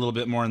about that a little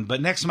bit more.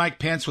 But next, Mike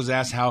Pence was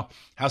asked how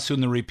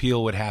soon the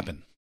repeal would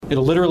happen.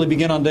 It'll literally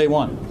begin on day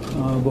one.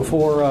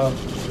 Before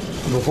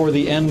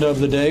the end of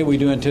the day, we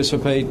do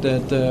anticipate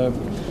that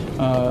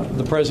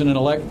the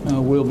president-elect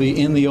will be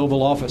in the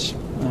Oval Office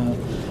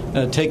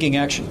taking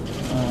action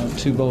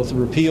to both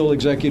repeal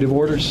executive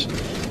orders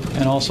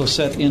and also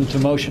set into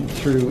motion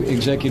through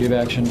executive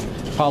action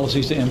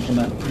policies to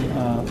implement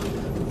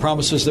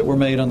promises that were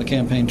made on the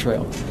campaign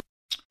trail.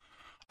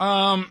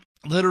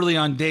 Literally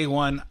on day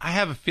one, I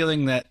have a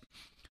feeling that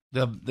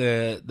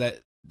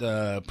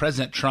the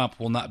President Trump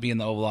will not be in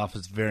the Oval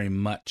Office very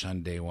much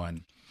on day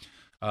one,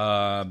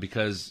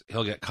 because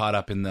he'll get caught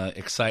up in the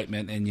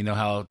excitement, and you know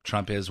how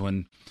Trump is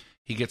when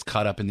he gets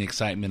caught up in the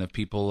excitement of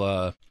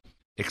people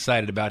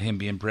excited about him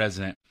being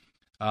president.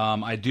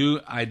 I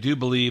do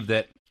believe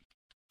that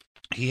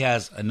he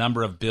has a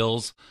number of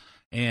bills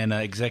and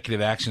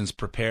executive actions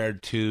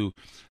prepared to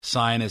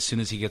sign as soon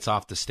as he gets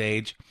off the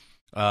stage.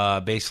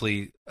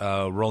 Basically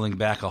rolling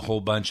back a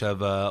whole bunch of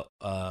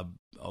Barack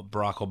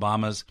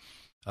Obama's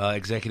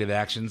executive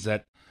actions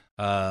that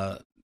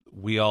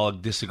we all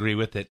disagree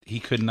with, that he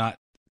could not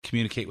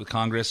communicate with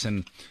Congress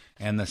and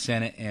the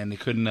Senate, and he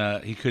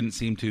couldn't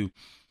seem to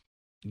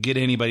get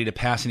anybody to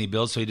pass any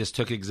bills, so he just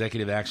took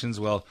executive actions.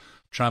 Well,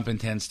 Trump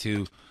intends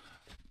to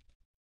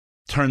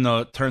turn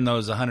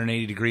those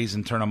 180 degrees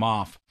and turn them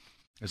off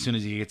as soon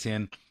as he gets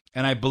in.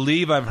 And I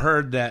believe I've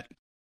heard that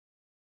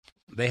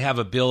they have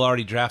a bill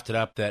already drafted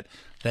up that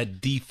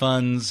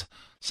defunds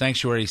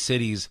sanctuary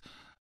cities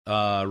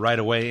right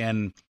away.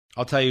 And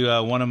I'll tell you,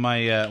 one of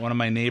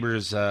my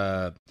neighbors,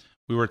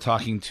 we were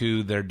talking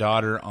to their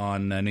daughter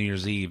on New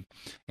Year's Eve,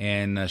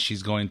 and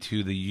she's going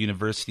to the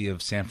University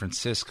of San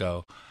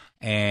Francisco,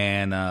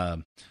 and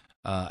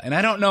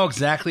I don't know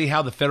exactly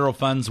how the federal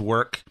funds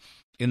work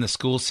in the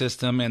school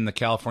system and the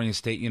California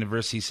State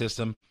University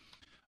system,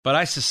 but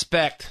I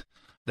suspect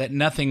that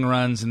nothing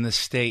runs in this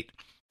state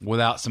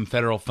without some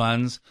federal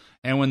funds.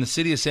 And when the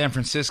city of San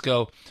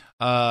Francisco,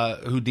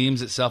 who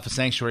deems itself a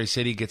sanctuary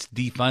city, gets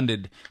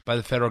defunded by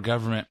the federal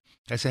government,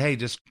 I say, hey,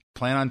 just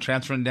plan on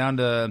transferring down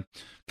to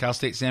Cal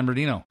State San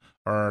Bernardino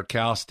or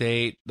Cal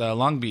State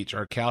Long Beach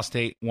or Cal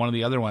State, one of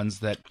the other ones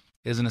that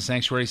isn't a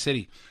sanctuary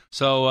city.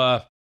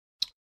 So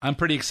I'm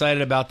pretty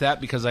excited about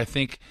that because I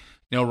think,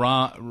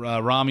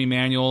 Rahm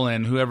Emanuel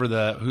and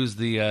who's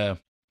the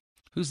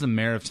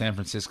mayor of San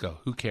Francisco,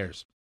 who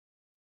cares?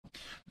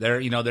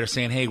 They're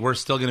saying, hey, we're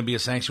still going to be a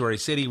sanctuary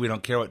city. We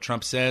don't care what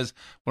Trump says.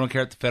 We don't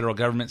care what the federal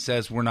government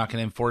says. We're not going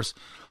to enforce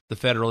the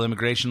federal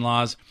immigration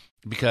laws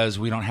because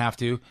we don't have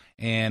to.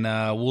 And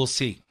we'll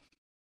see.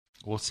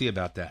 We'll see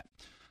about that.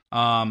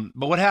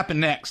 But what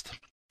happened next?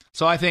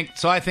 So I think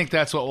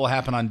that's what will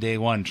happen on day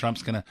one.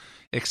 Trump's going to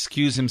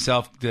excuse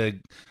himself to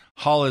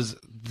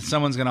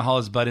someone's going to haul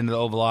his butt into the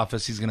Oval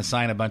Office. He's going to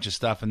sign a bunch of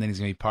stuff, and then he's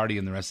going to be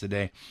partying the rest of the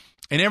day.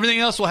 And everything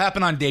else will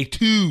happen on day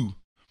two.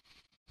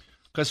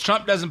 Because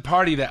Trump doesn't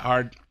party that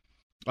hard.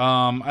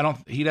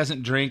 He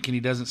doesn't drink and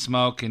he doesn't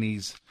smoke, and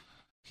he's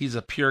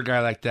a pure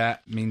guy like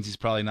that. It means he's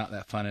probably not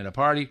that fun at a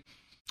party.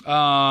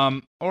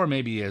 Or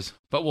maybe he is.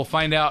 But we'll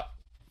find out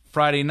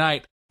Friday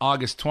night,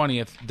 August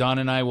 20th. Don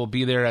and I will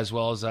be there, as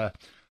well as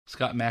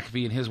Scott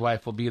McAfee and his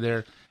wife will be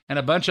there. And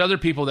a bunch of other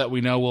people that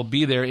we know will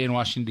be there in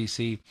Washington,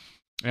 D.C.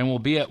 And we'll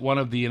be at one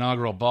of the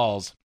inaugural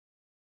balls.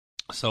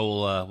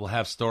 So we'll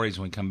have stories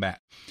when we come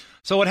back.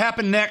 So what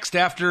happened next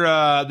after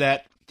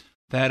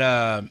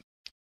that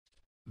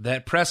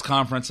press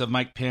conference of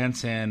Mike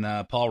Pence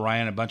and Paul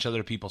Ryan, a bunch of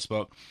other people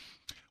spoke.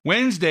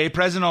 Wednesday,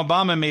 President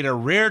Obama made a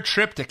rare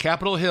trip to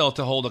Capitol Hill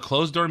to hold a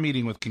closed-door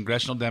meeting with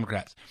congressional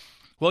Democrats.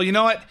 Well, you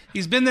know what?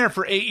 He's been there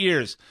for 8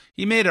 years.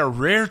 He made a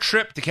rare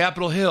trip to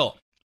Capitol Hill.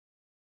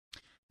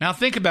 Now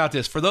think about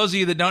this. For those of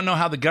you that don't know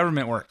how the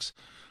government works,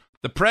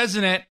 the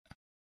president,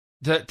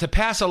 to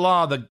pass a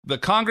law, the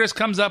Congress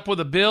comes up with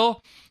a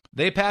bill.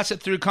 They pass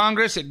it through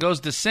Congress. It goes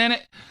to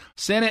Senate.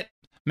 Senate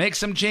makes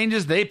some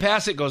changes. They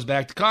pass it. Goes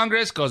back to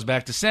Congress. Goes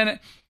back to Senate.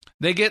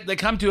 They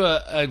come to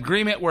an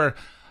agreement where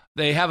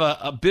they have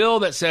a bill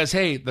that says,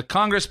 hey, the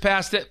Congress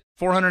passed it.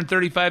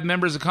 435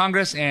 members of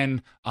Congress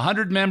and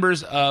 100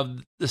 members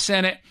of the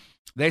Senate.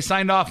 They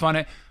signed off on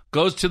it.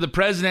 Goes to the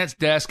president's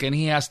desk and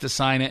he has to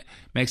sign it.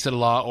 Makes it a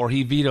law, or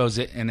he vetoes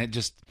it and it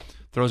just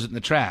throws it in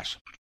the trash.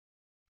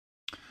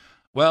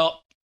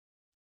 Well,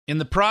 in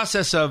the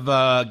process of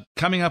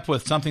coming up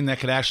with something that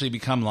could actually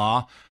become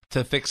law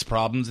to fix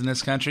problems in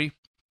this country,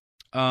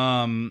 they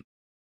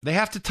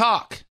have to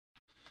talk.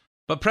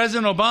 But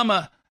President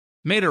Obama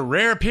made a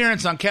rare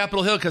appearance on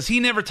Capitol Hill because he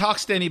never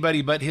talks to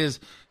anybody but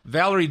his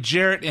Valerie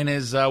Jarrett and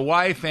his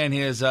wife and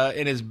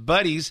his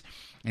buddies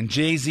and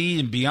Jay-Z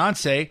and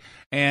Beyonce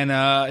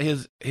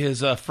and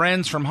his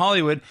friends from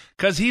Hollywood,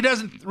 because he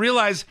doesn't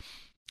realize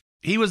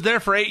he was there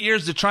for 8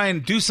 years to try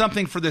and do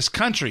something for this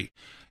country.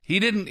 He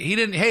didn't,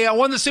 hey, I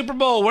won the Super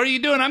Bowl. What are you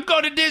doing? I'm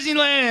going to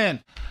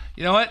Disneyland.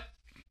 You know what?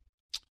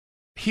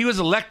 He was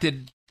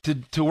elected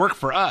to work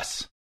for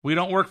us. We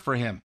don't work for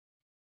him.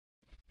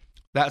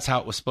 That's how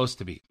it was supposed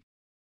to be.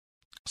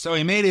 So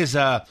he made his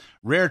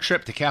rare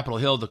trip to Capitol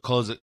Hill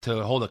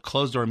to hold a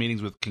closed-door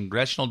meetings with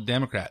congressional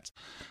Democrats.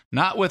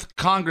 Not with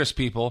Congress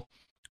people,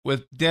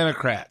 with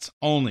Democrats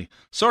only.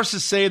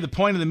 Sources say the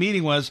point of the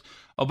meeting was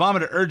Obama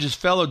to urge his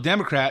fellow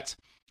Democrats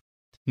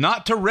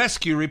not to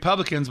rescue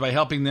Republicans by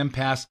helping them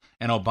pass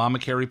an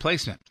Obamacare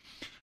replacement,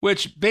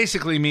 which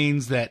basically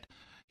means that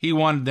he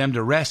wanted them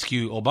to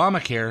rescue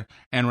Obamacare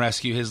and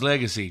rescue his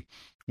legacy,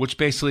 which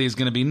basically is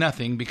going to be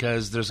nothing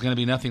because there's going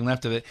to be nothing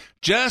left of it.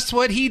 Just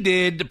what he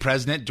did to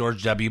President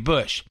George W.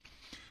 Bush.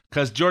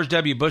 Because George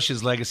W.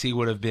 Bush's legacy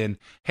would have been,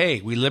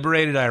 hey, we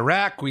liberated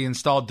Iraq, we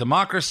installed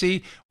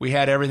democracy, we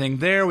had everything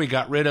there, we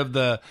got rid of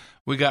the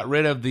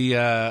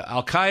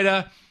Al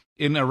Qaeda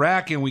in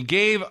Iraq, and we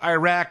gave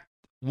Iraq,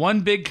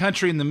 one big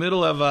country in the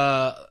middle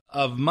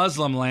of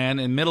Muslim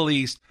land in Middle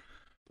East,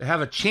 to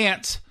have a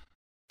chance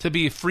to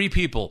be free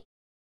people.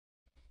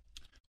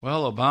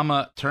 Well,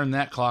 Obama turned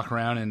that clock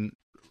around and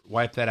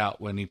wiped that out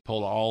when he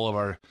pulled all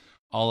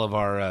of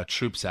our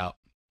troops out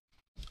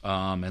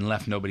and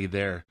left nobody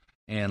there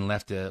and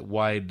left a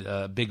wide,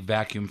 big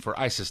vacuum for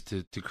ISIS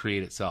to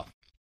create itself.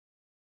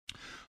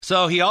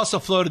 So he also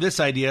floated this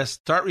idea: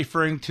 start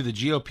referring to the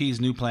GOP's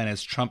new plan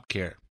as Trump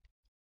Care.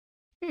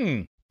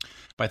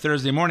 By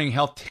Thursday morning,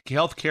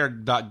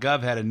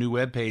 healthcare.gov had a new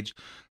webpage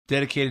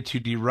dedicated to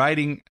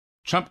deriding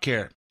Trump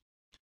Care.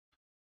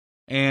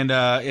 And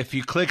if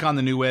you click on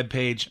the new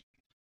webpage,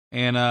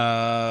 and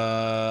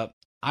I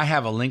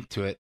have a link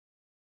to it,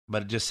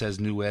 but it just says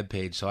new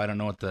webpage, so I don't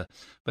know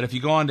but if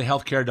you go on to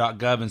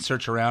healthcare.gov and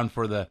search around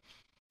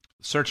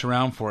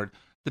for it,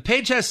 the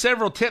page has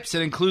several tips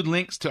that include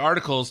links to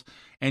articles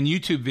and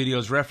YouTube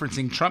videos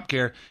referencing Trump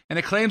Care, and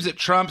it claims that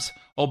Trump's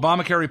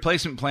Obamacare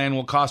replacement plan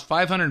will cost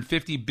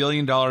 $550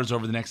 billion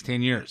over the next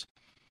 10 years.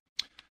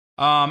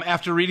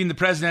 After reading the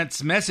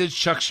president's message,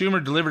 Chuck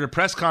Schumer delivered a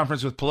press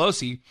conference with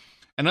Pelosi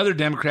and other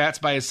Democrats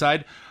by his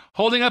side,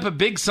 holding up a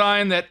big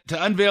sign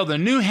to unveil the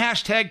new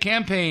hashtag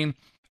campaign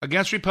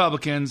against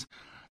Republicans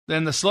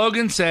Then the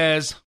slogan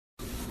says,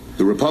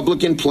 The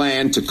Republican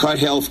plan to cut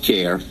health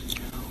care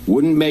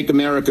wouldn't make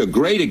America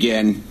great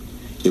again.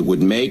 It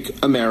would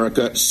make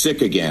America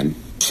sick again.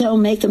 So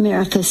make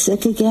America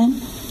sick again?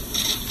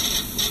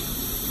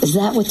 Is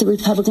that what the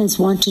Republicans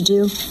want to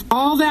do?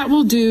 All that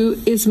will do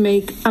is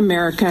make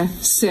America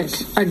sick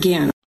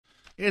again.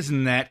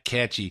 Isn't that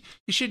catchy?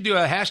 You should do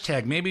a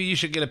hashtag. Maybe you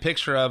should get a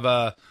picture of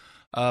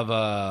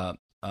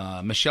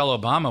Michelle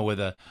Obama with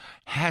a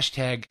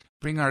hashtag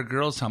bring our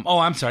girls home. Oh,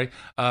 I'm sorry.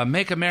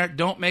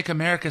 Don't make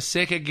America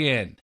sick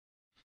again.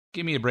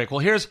 Give me a break. Well,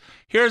 here's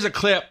a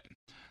clip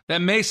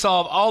that may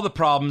solve all the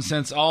problems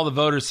since all the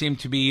voters seem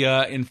to be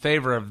in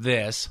favor of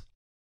this.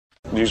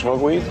 Do you smoke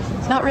weed?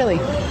 Not really.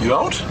 You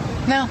don't?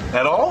 No.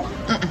 At all?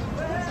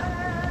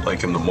 Mm-mm.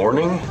 Like in the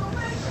morning?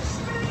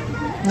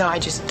 No, I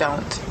just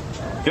don't.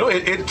 You know,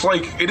 it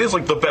is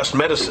like the best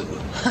medicine.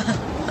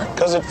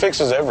 Because it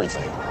fixes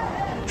everything.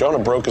 Jonah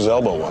broke his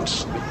elbow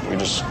once. We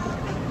just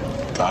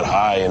got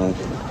high and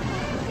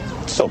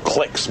it still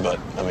clicks, but,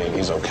 I mean,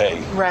 he's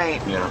okay.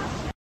 Right. Yeah.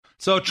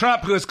 So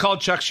Trump, who has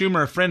called Chuck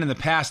Schumer a friend in the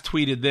past,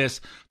 tweeted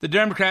this. The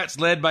Democrats,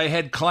 led by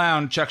head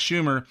clown Chuck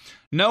Schumer,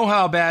 know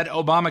how bad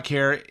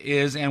Obamacare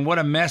is and what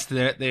a mess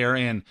that they are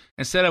in.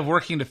 Instead of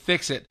working to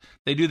fix it,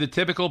 they do the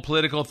typical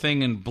political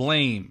thing and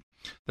blame.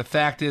 The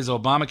fact is,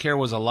 Obamacare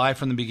was a lie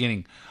from the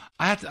beginning.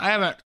 I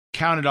haven't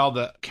counted all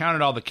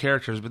the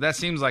characters, but that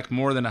seems like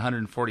more than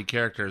 140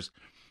 characters.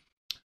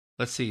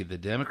 Let's see. The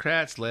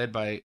Democrats, led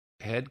by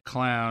head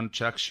clown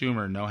Chuck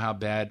Schumer, know how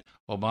bad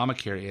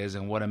Obamacare is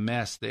and what a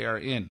mess they are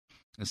in.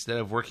 Instead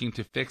of working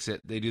to fix it,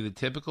 they do the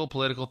typical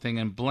political thing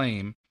and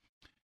blame.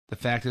 The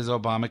fact is,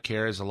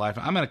 Obamacare is a lie.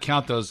 I'm going to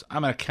count those.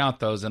 I'm going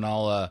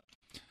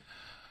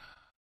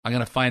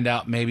to find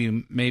out.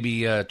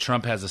 Maybe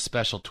Trump has a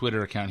special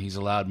Twitter account. He's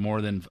allowed more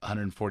than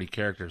 140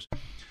 characters.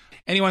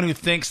 Anyone who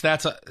thinks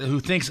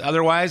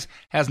otherwise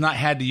has not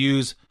had to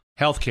use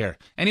health care.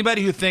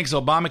 Anybody who thinks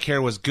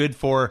Obamacare was good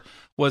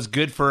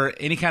for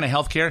any kind of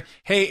health care,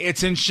 hey,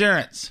 it's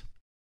insurance.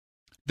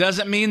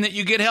 Doesn't mean that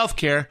you get health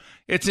care.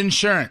 It's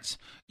insurance.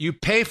 You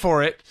pay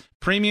for it.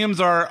 Premiums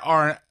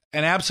are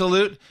an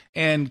absolute,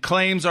 and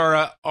claims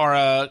are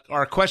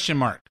a question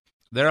mark.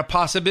 They're a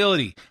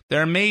possibility.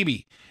 They're a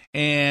maybe.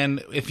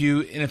 And if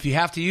you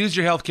have to use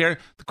your health care,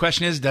 the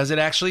question is, does it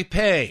actually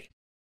pay?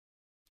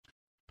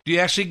 Do you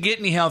actually get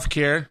any health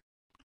care?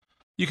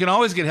 You can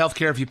always get health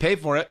care if you pay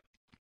for it.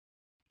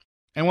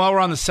 And while we're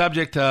on the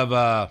subject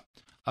of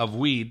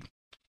weed,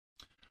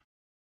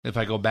 if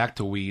I go back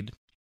to weed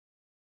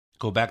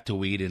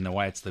and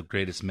why it's the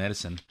greatest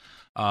medicine,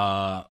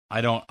 I'm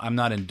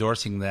not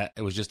endorsing that.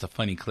 It was just a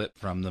funny clip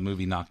from the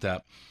movie Knocked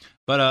Up.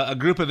 But a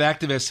group of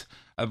activists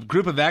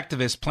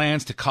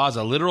plans to cause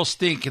a literal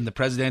stink in the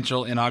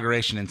presidential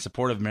inauguration in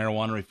support of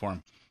marijuana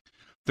reform.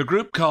 The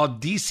group,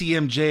 called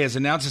DCMJ, has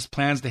announced its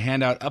plans to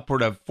hand out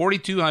upward of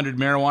 4,200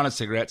 marijuana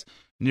cigarettes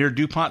near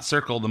DuPont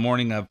Circle the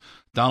morning of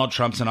Donald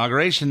Trump's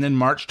inauguration, then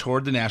march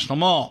toward the National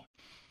Mall.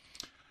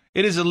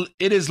 It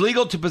is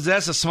legal to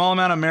possess a small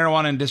amount of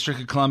marijuana in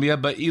District of Columbia,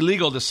 but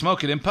illegal to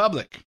smoke it in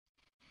public.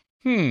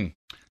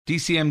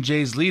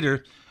 DCMJ's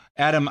leader,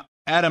 Adam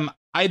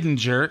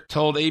Eidinger,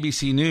 told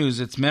ABC News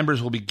its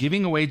members will be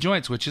giving away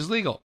joints, which is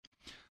legal.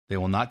 They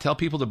will not tell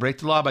people to break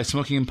the law by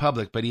smoking in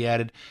public, but he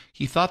added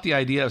he thought the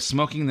idea of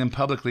smoking them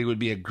publicly would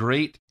be a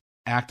great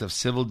act of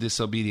civil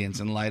disobedience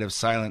in light of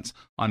silence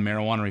on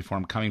marijuana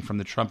reform coming from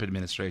the Trump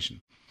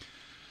administration.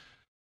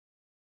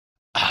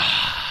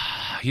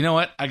 You know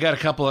what? I got a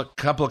couple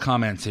of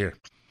comments here.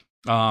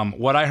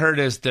 What I heard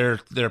is their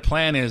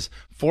plan is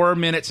 4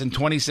 minutes and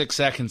 26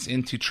 seconds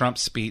into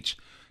Trump's speech,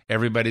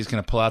 everybody's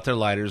going to pull out their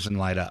lighters and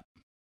light up.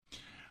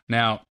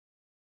 Now,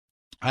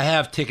 I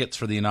have tickets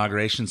for the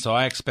inauguration, so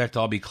I expect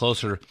I'll be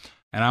closer,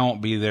 and I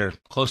won't be there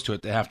close to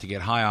it to have to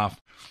get high off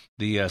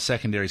the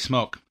secondary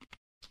smoke.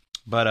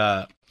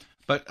 But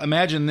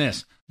imagine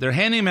this: they're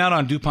handing them out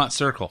on DuPont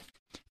Circle.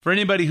 For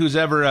anybody who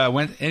ever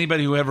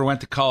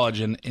went to college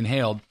and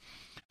inhaled,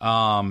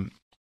 I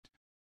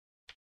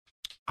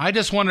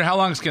just wonder how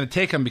long it's going to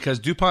take them, because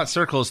DuPont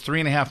Circle is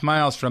 3.5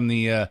 miles from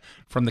the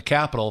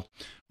Capitol,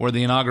 where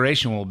the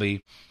inauguration will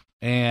be.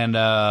 And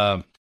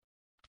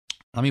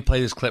let me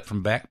play this clip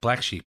from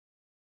Black Sheep.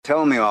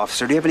 Tell me,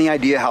 officer, do you have any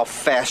idea how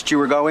fast you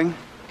were going?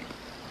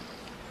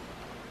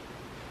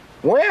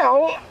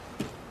 Well,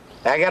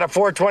 I got a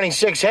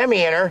 426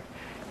 Hemi in her.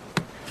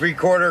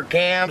 3/4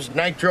 cams,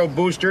 nitro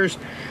boosters.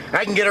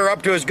 I can get her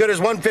up to as good as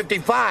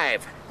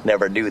 155.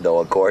 Never do, though,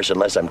 of course,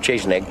 unless I'm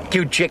chasing a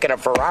cute chick in a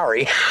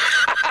Ferrari.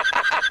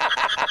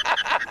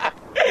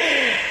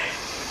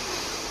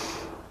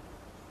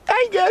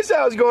 I guess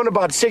I was going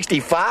about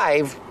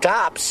 65,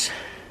 tops.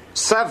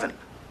 7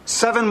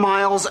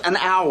 miles an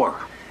hour.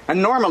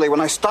 And normally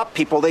when I stop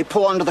people, they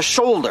pull onto the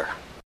shoulder.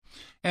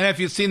 And if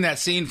you've seen that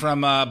scene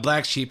from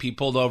Black Sheep, he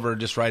pulled over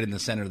just right in the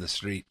center of the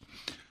street.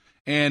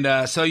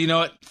 And so, you know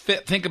what?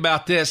 Think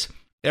about this.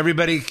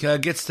 Everybody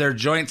gets their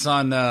joints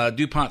on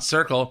DuPont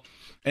Circle.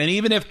 And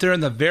even if they're in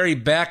the very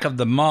back of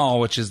the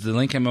mall, which is the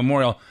Lincoln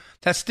Memorial,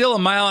 that's still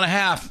 1.5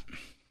 miles.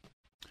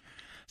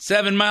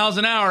 7 miles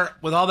an hour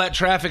with all that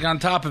traffic on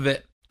top of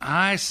it.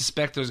 I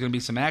suspect there's going to be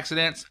some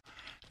accidents,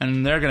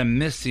 and they're going to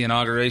miss the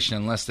inauguration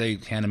unless they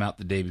hand them out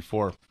the day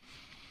before.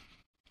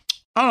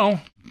 I don't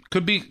know.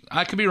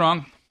 I could be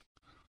wrong.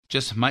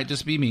 Might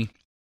just be me.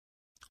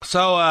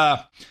 So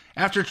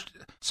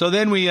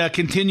then we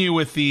continue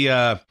with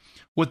the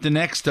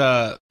next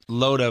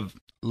load of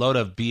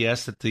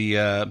BS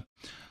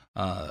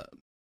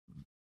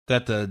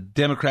that the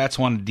Democrats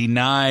want to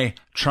deny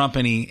Trump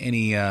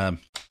any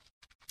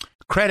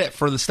credit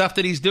for the stuff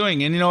that he's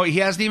doing. And he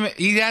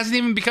hasn't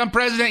even become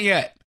president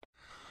yet.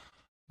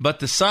 But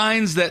the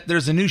signs that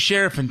there's a new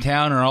sheriff in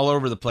town are all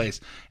over the place.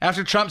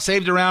 After Trump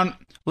saved around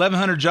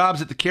 1,100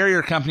 jobs at the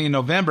carrier company in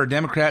November,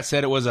 Democrats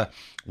said it was a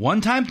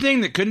one-time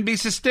thing that couldn't be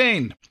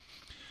sustained.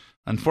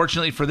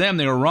 Unfortunately for them,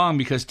 they were wrong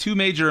because 2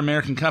 major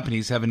American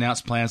companies have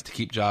announced plans to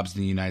keep jobs in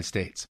the United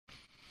States.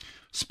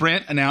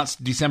 Sprint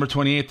announced December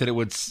 28th that it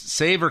would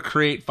save or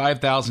create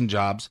 5,000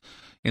 jobs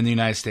in the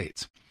United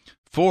States.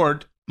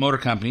 Ford Motor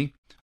Company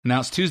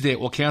announced Tuesday it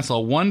will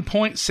cancel a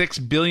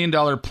 $1.6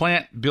 billion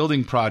plant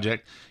building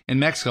project in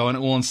Mexico, and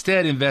it will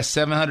instead invest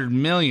 $700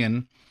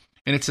 million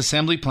in its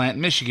assembly plant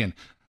in Michigan.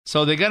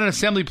 So they got an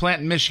assembly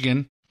plant in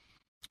Michigan.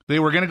 They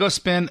were going to go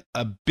spend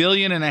 $1.5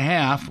 billion,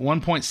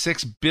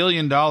 $1.6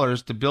 billion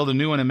to build a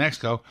new one in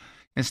Mexico.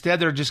 Instead,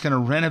 they're just going to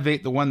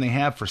renovate the one they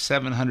have for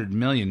 $700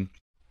 million.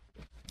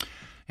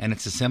 And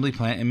its assembly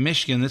plant in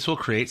Michigan. This will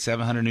create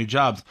 700 new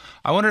jobs.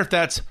 I wonder if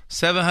that's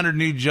 700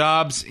 new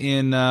jobs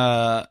in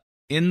the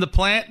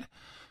plant,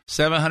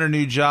 700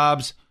 new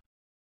jobs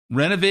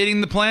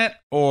renovating the plant,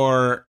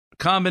 or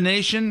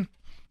combination.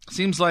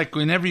 Seems like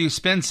whenever you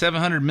spend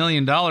 $700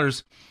 million,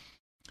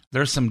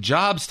 there's some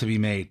jobs to be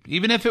made.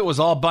 Even if it was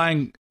all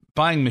buying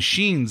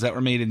machines that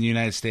were made in the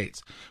United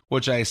States,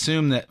 which I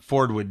assume that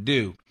Ford would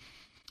do.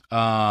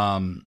 I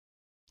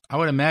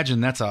would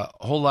imagine that's a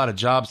whole lot of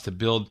jobs to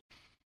build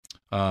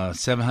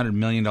 $700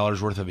 million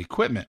worth of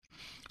equipment.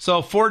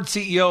 So Ford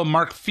CEO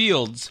Mark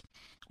Fields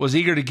was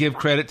eager to give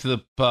credit to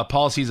the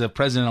policies of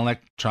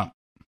President-elect Trump.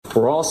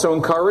 We're also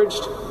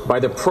encouraged by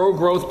the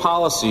pro-growth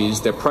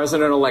policies that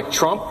President-elect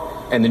Trump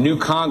and the new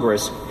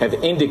Congress have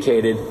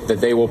indicated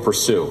that they will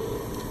pursue.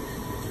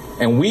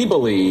 And we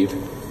believe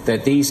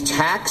that these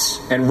tax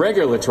and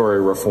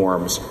regulatory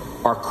reforms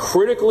are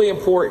critically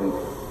important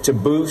to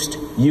boost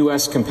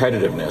U.S.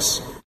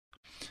 competitiveness.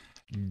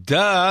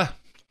 Duh.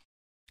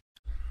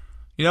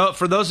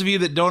 For those of you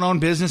that don't own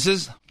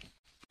businesses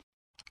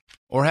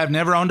or have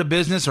never owned a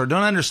business or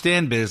don't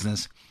understand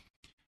business,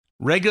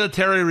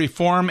 regulatory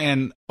reform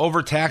and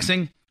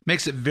overtaxing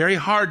makes it very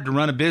hard to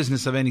run a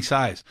business of any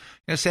size.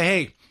 Say,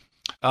 hey,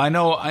 I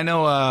know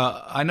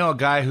a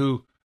guy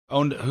who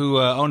owned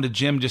a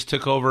gym, just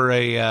took over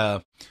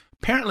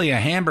apparently a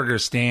hamburger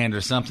stand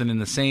or something in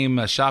the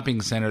same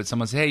shopping center. That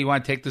someone said, hey, you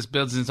want to take this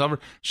business over?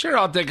 Sure,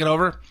 I'll take it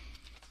over.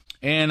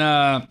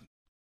 And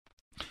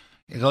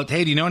you go,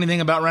 hey, do you know anything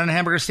about running a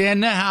hamburger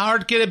stand? Nah, how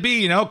hard can it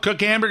be?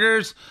 Cook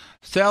hamburgers,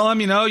 sell them.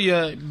 You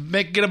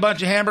get a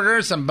bunch of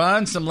hamburgers, some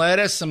buns, some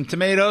lettuce, some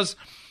tomatoes,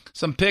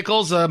 some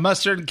pickles,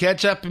 mustard and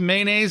ketchup and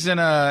mayonnaise in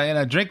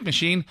a drink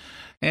machine,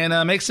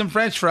 and make some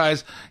French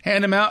fries.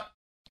 Hand them out.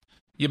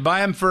 You buy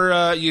them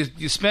for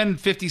you spend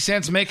 50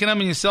 cents making them,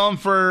 and you sell them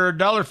for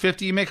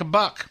 $1.50. You make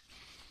 $1.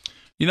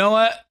 You know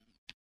what?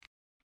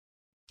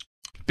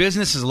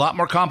 Business is a lot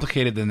more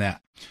complicated than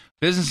that.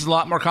 Business is a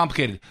lot more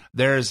complicated.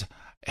 There's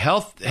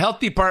health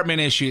department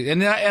issues,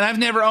 and I've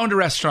never owned a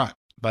restaurant,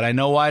 but I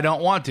know why I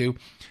don't want to.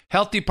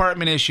 Health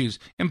department issues,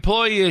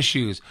 employee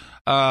issues,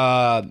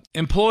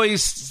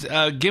 employees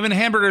giving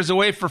hamburgers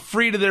away for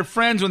free to their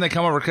friends when they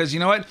come over. Because you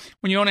know what?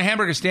 When you own a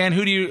hamburger stand,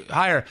 who do you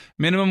hire?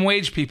 Minimum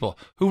wage people.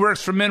 Who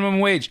works for minimum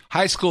wage?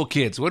 High school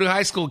kids. What do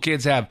high school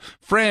kids have?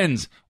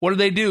 Friends. What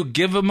do?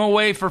 Give them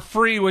away for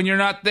free when you're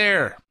not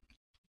there.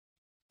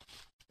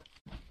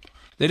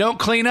 They don't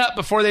clean up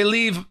before they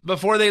leave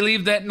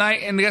that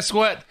night, and guess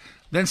what?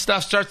 Then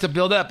stuff starts to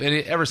build up.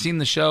 Ever seen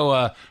the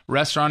show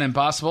Restaurant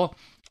Impossible?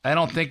 I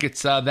don't think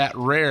it's that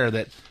rare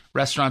that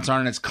restaurants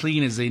aren't as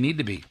clean as they need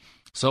to be.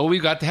 So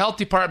we've got the health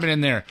department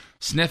in there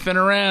sniffing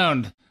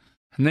around,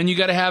 and then you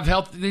got to have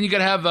health. Then you got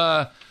to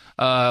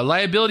have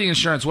liability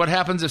insurance. What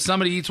happens if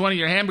somebody eats one of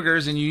your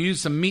hamburgers and you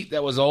use some meat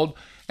that was old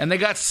and they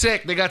got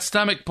sick? They got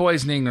stomach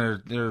poisoning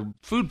or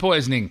food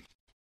poisoning.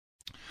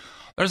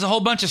 There's a whole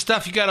bunch of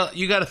stuff you got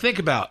to think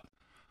about.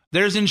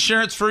 There's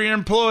insurance for your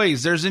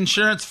employees. There's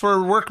insurance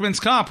for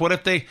workman's comp. What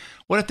if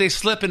they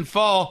slip and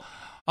fall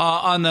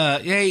on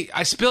hey,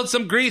 I spilled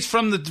some grease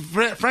from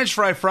the French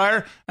fry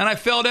fryer and I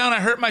fell down. I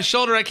hurt my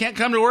shoulder. I can't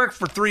come to work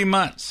for 3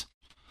 months.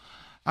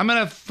 I'm going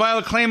to file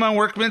a claim on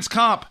workman's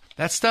comp.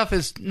 That stuff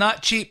is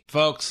not cheap,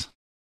 folks.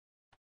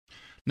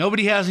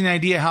 Nobody has any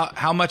idea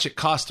how much it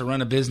costs to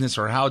run a business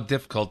or how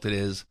difficult it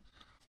is.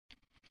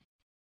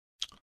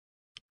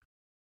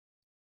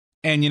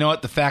 And you know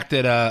what? The fact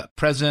that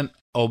President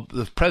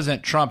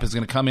Trump is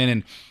going to come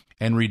in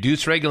and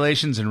reduce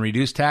regulations and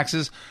reduce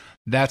taxes,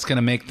 That's going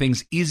to make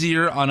things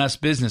easier on us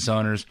business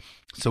owners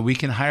so we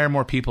can hire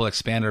more people,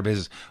 expand our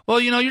business. Well,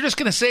 you're just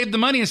going to save the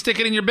money and stick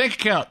it in your bank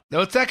account.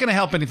 What's that going to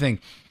help anything?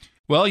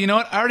 Well, you know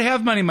what? I already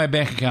have money in my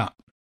bank account.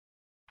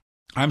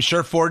 I'm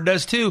sure Ford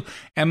does too,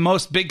 and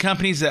most big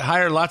companies that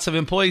hire lots of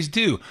employees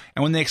do.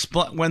 And when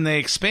they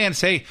expand,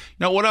 say,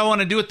 what do I want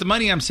to do with the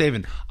money I'm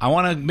saving? I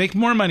want to make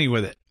more money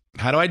with it.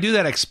 How do I do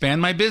that?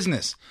 Expand my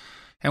business.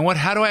 And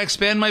how do I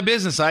expand my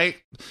business? I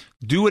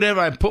do whatever,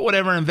 I put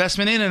whatever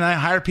investment in, and I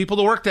hire people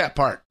to work that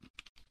part.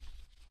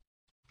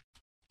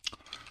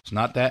 It's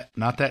not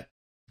that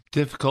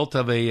difficult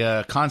of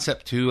a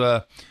concept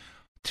to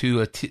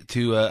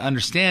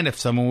understand if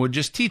someone would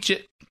just teach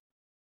it.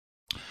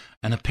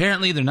 And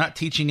apparently they're not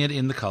teaching it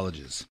in the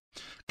colleges.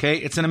 Okay,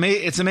 it's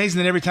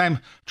amazing that every time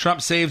Trump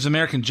saves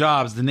American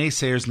jobs, the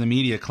naysayers in the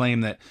media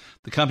claim that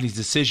the company's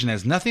decision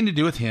has nothing to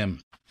do with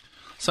him.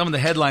 Some of the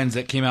headlines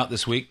that came out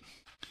this week,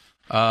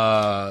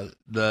 the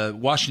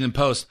Washington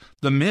Post,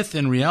 the myth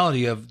and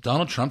reality of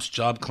Donald Trump's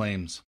job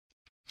claims.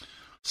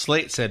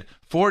 Slate said,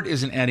 Ford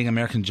isn't adding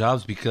American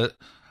jobs because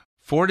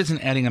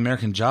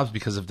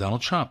of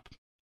Donald Trump.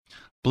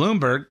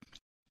 Bloomberg,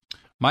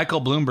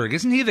 Michael Bloomberg,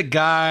 isn't he the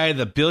guy,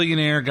 the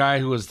billionaire guy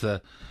who was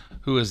the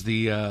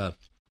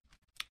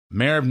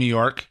mayor of New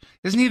York?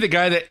 Isn't he the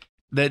guy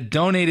that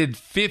donated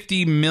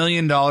 $50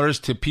 million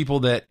to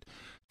people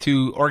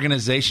to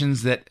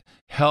organizations that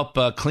help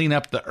clean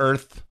up the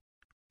earth?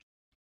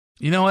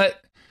 You know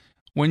what?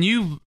 When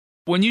you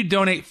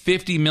donate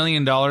 $50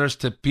 million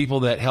to people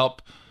that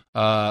help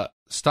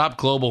stop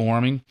global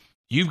warming,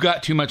 you've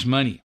got too much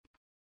money.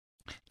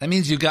 That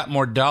means you've got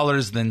more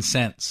dollars than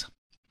cents.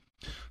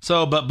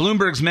 But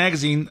Bloomberg's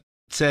magazine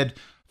said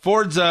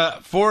Ford's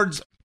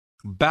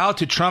bow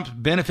to Trump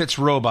benefits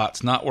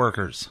robots, not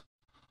workers.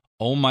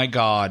 Oh my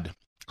God.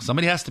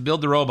 Somebody has to build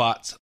the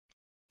robots,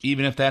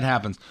 even if that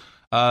happens.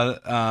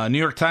 New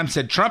York Times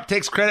said Trump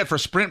takes credit for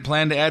Sprint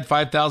plan to add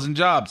 5,000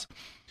 jobs.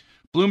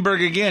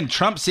 Bloomberg again,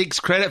 Trump seeks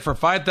credit for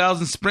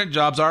 5,000 Sprint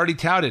jobs already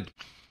touted.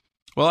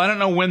 Well, I don't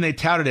know when they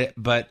touted it,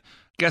 but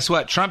guess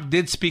what? Trump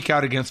did speak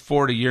out against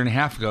Ford a year and a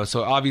half ago,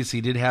 so obviously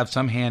he did have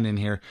some hand in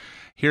here.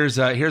 Here's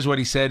what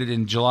he said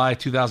in July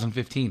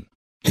 2015.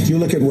 If you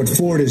look at what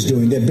Ford is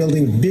doing, they're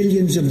building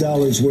billions of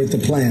dollars worth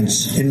of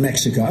plants in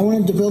Mexico. I want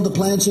them to build the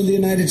plants in the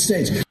United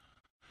States.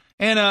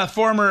 And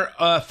former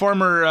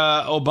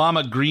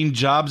Obama Green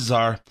Jobs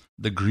Czar,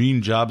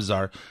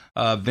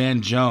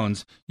 Van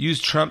Jones,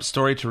 used Trump's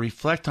story to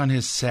reflect on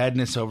his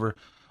sadness over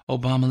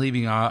Obama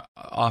leaving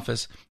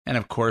office and,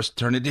 of course,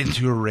 turn it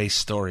into a race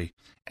story.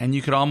 And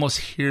you could almost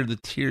hear the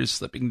tears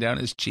slipping down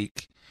his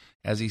cheek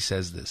as he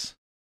says this.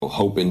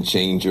 Hope and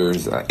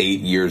Changers 8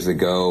 years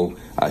ago,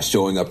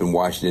 showing up in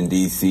Washington,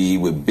 D.C.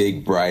 with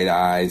big, bright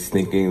eyes,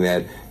 thinking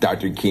that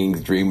Dr.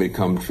 King's dream would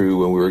come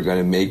true and we were going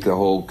to make the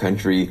whole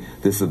country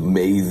this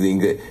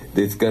amazing.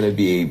 It's going to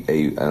be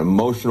an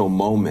emotional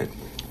moment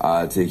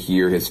to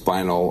hear his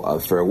final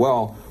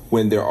farewell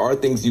when there are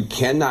things you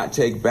cannot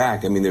take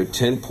back. I mean, there are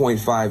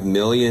 10.5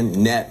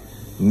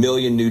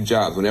 million new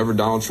jobs. Whenever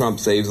Donald Trump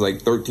saves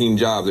like 13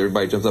 jobs,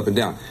 everybody jumps up and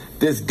down.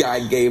 This guy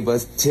gave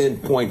us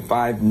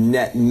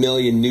 10.5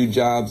 million new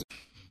jobs.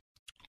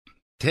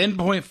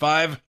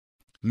 10.5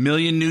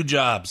 million new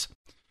jobs.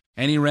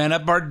 And he ran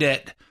up our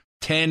debt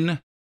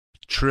 $10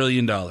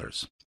 trillion.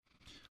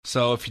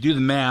 So if you do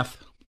the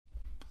math,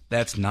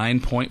 that's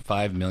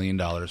 $9.5 million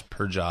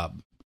per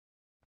job.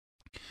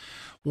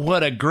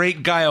 What a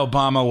great guy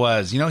Obama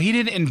was. He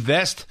didn't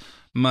invest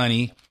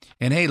money.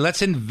 And hey,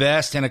 let's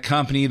invest in a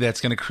company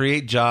that's going to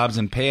create jobs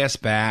and pay us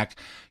back.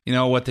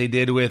 What they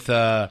did with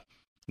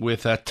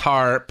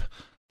TARP,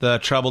 the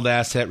Troubled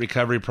Asset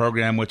Recovery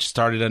Program, which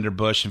started under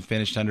Bush and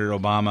finished under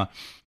Obama.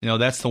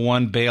 That's the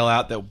one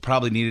bailout that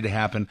probably needed to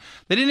happen.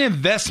 They didn't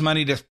invest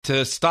money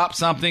to stop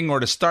something or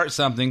to start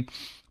something.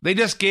 They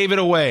just gave it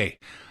away.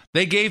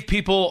 They gave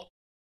people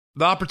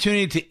the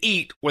opportunity to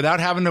eat without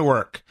having to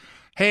work.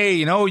 Hey,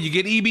 you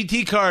get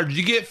EBT cards,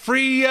 you get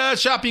free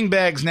shopping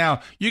bags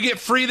now, you get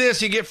free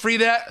this, you get free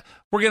that.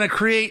 We're going to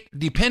create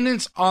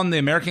dependence on the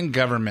American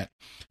government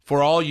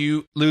for all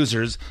you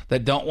losers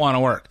that don't want to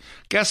work.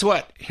 Guess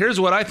what? Here's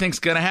what I think's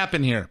going to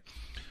happen here.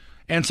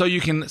 And so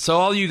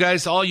all you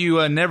guys, all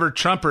you never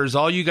Trumpers,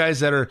 all you guys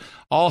that are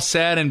all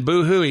sad and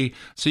boo-hooey,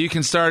 so you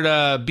can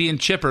start being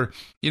chipper.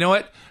 You know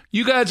what?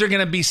 You guys are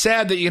going to be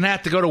sad that you're going to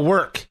have to go to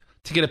work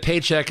to get a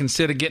paycheck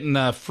instead of getting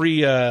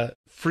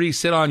free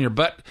sit on your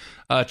butt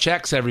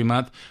checks every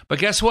month. But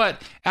guess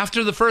what?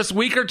 After the first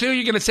week or two,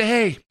 you're going to say,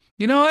 hey,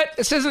 you know what?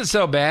 This isn't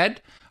so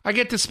bad. I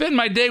get to spend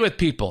my day with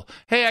people.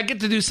 Hey, I get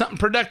to do something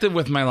productive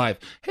with my life.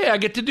 Hey, I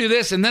get to do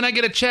this, and then I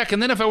get a check,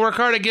 and then if I work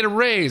hard, I get a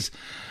raise.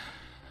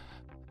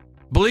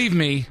 Believe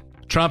me,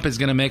 Trump is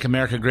going to make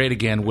America great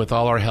again with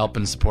all our help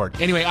and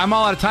support. Anyway, I'm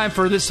all out of time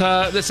for this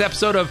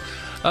episode of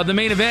The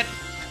Main Event.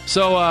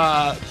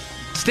 So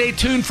stay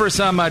tuned for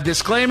some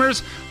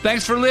disclaimers.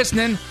 Thanks for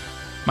listening.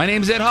 My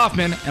name is Ed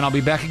Hoffman, and I'll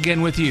be back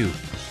again with you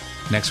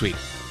next week.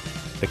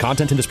 The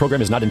content in this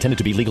program is not intended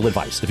to be legal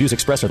advice. The views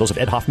expressed are those of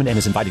Ed Hoffman and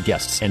his invited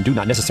guests and do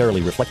not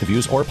necessarily reflect the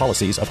views or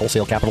policies of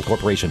Wholesale Capital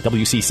Corporation.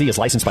 WCC is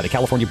licensed by the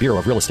California Bureau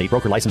of Real Estate,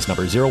 broker license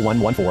number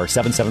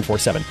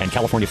 01147747, and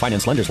California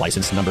Finance Lenders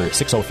License number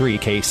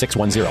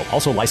 603K610.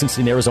 Also licensed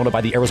in Arizona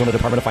by the Arizona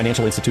Department of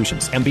Financial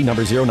Institutions, MB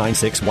number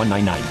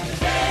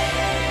 096199.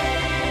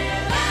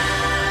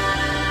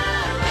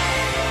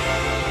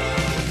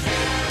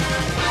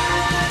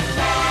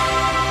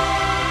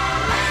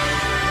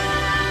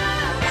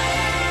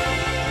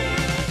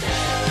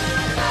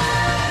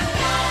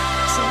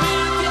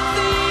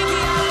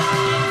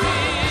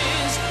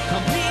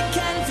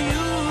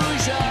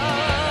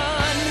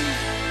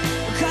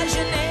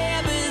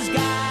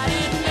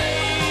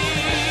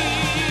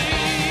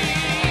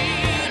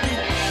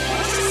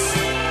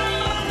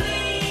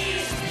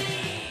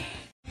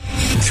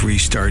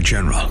 Three-star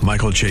General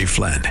Michael J.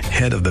 Flynn,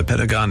 head of the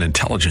Pentagon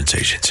Intelligence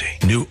Agency,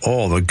 knew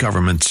all the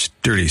government's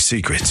dirty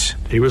secrets.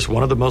 He was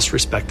one of the most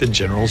respected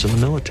generals in the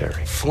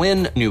military.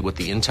 Flynn knew what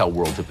the intel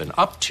world had been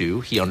up to.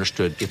 He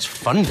understood its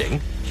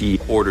funding. He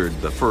ordered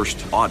the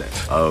first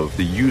audit of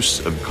the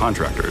use of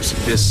contractors.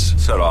 This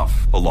set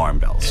off alarm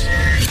bells.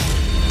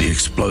 The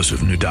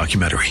explosive new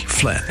documentary,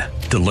 Flynn,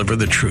 Deliver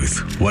the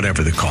Truth,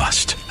 Whatever the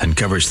Cost,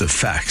 uncovers the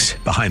facts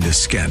behind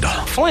this scandal.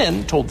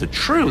 Flynn told the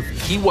truth.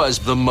 He was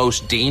the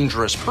most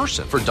dangerous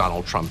person for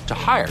Donald Trump to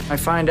hire. I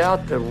find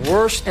out the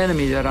worst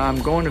enemy that I'm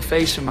going to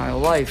face in my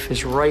life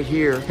is right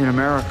here in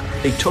America.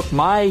 They took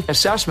my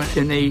assessment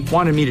and they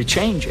wanted me to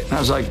change it. And I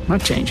was like, I'm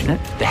not changing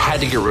it. They had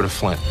to get rid of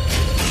Flynn.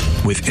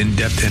 With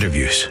in-depth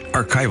interviews,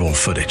 archival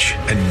footage,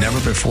 and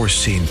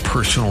never-before-seen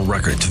personal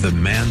records of the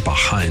man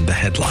behind the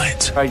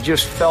headlines. I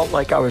just felt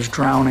like I was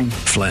drowning.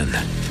 Flynn,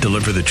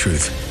 Deliver the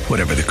Truth,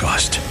 Whatever the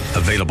Cost.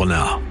 Available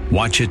now.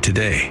 Watch it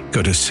today.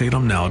 Go to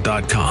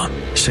salemnow.com.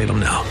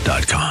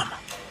 salemnow.com.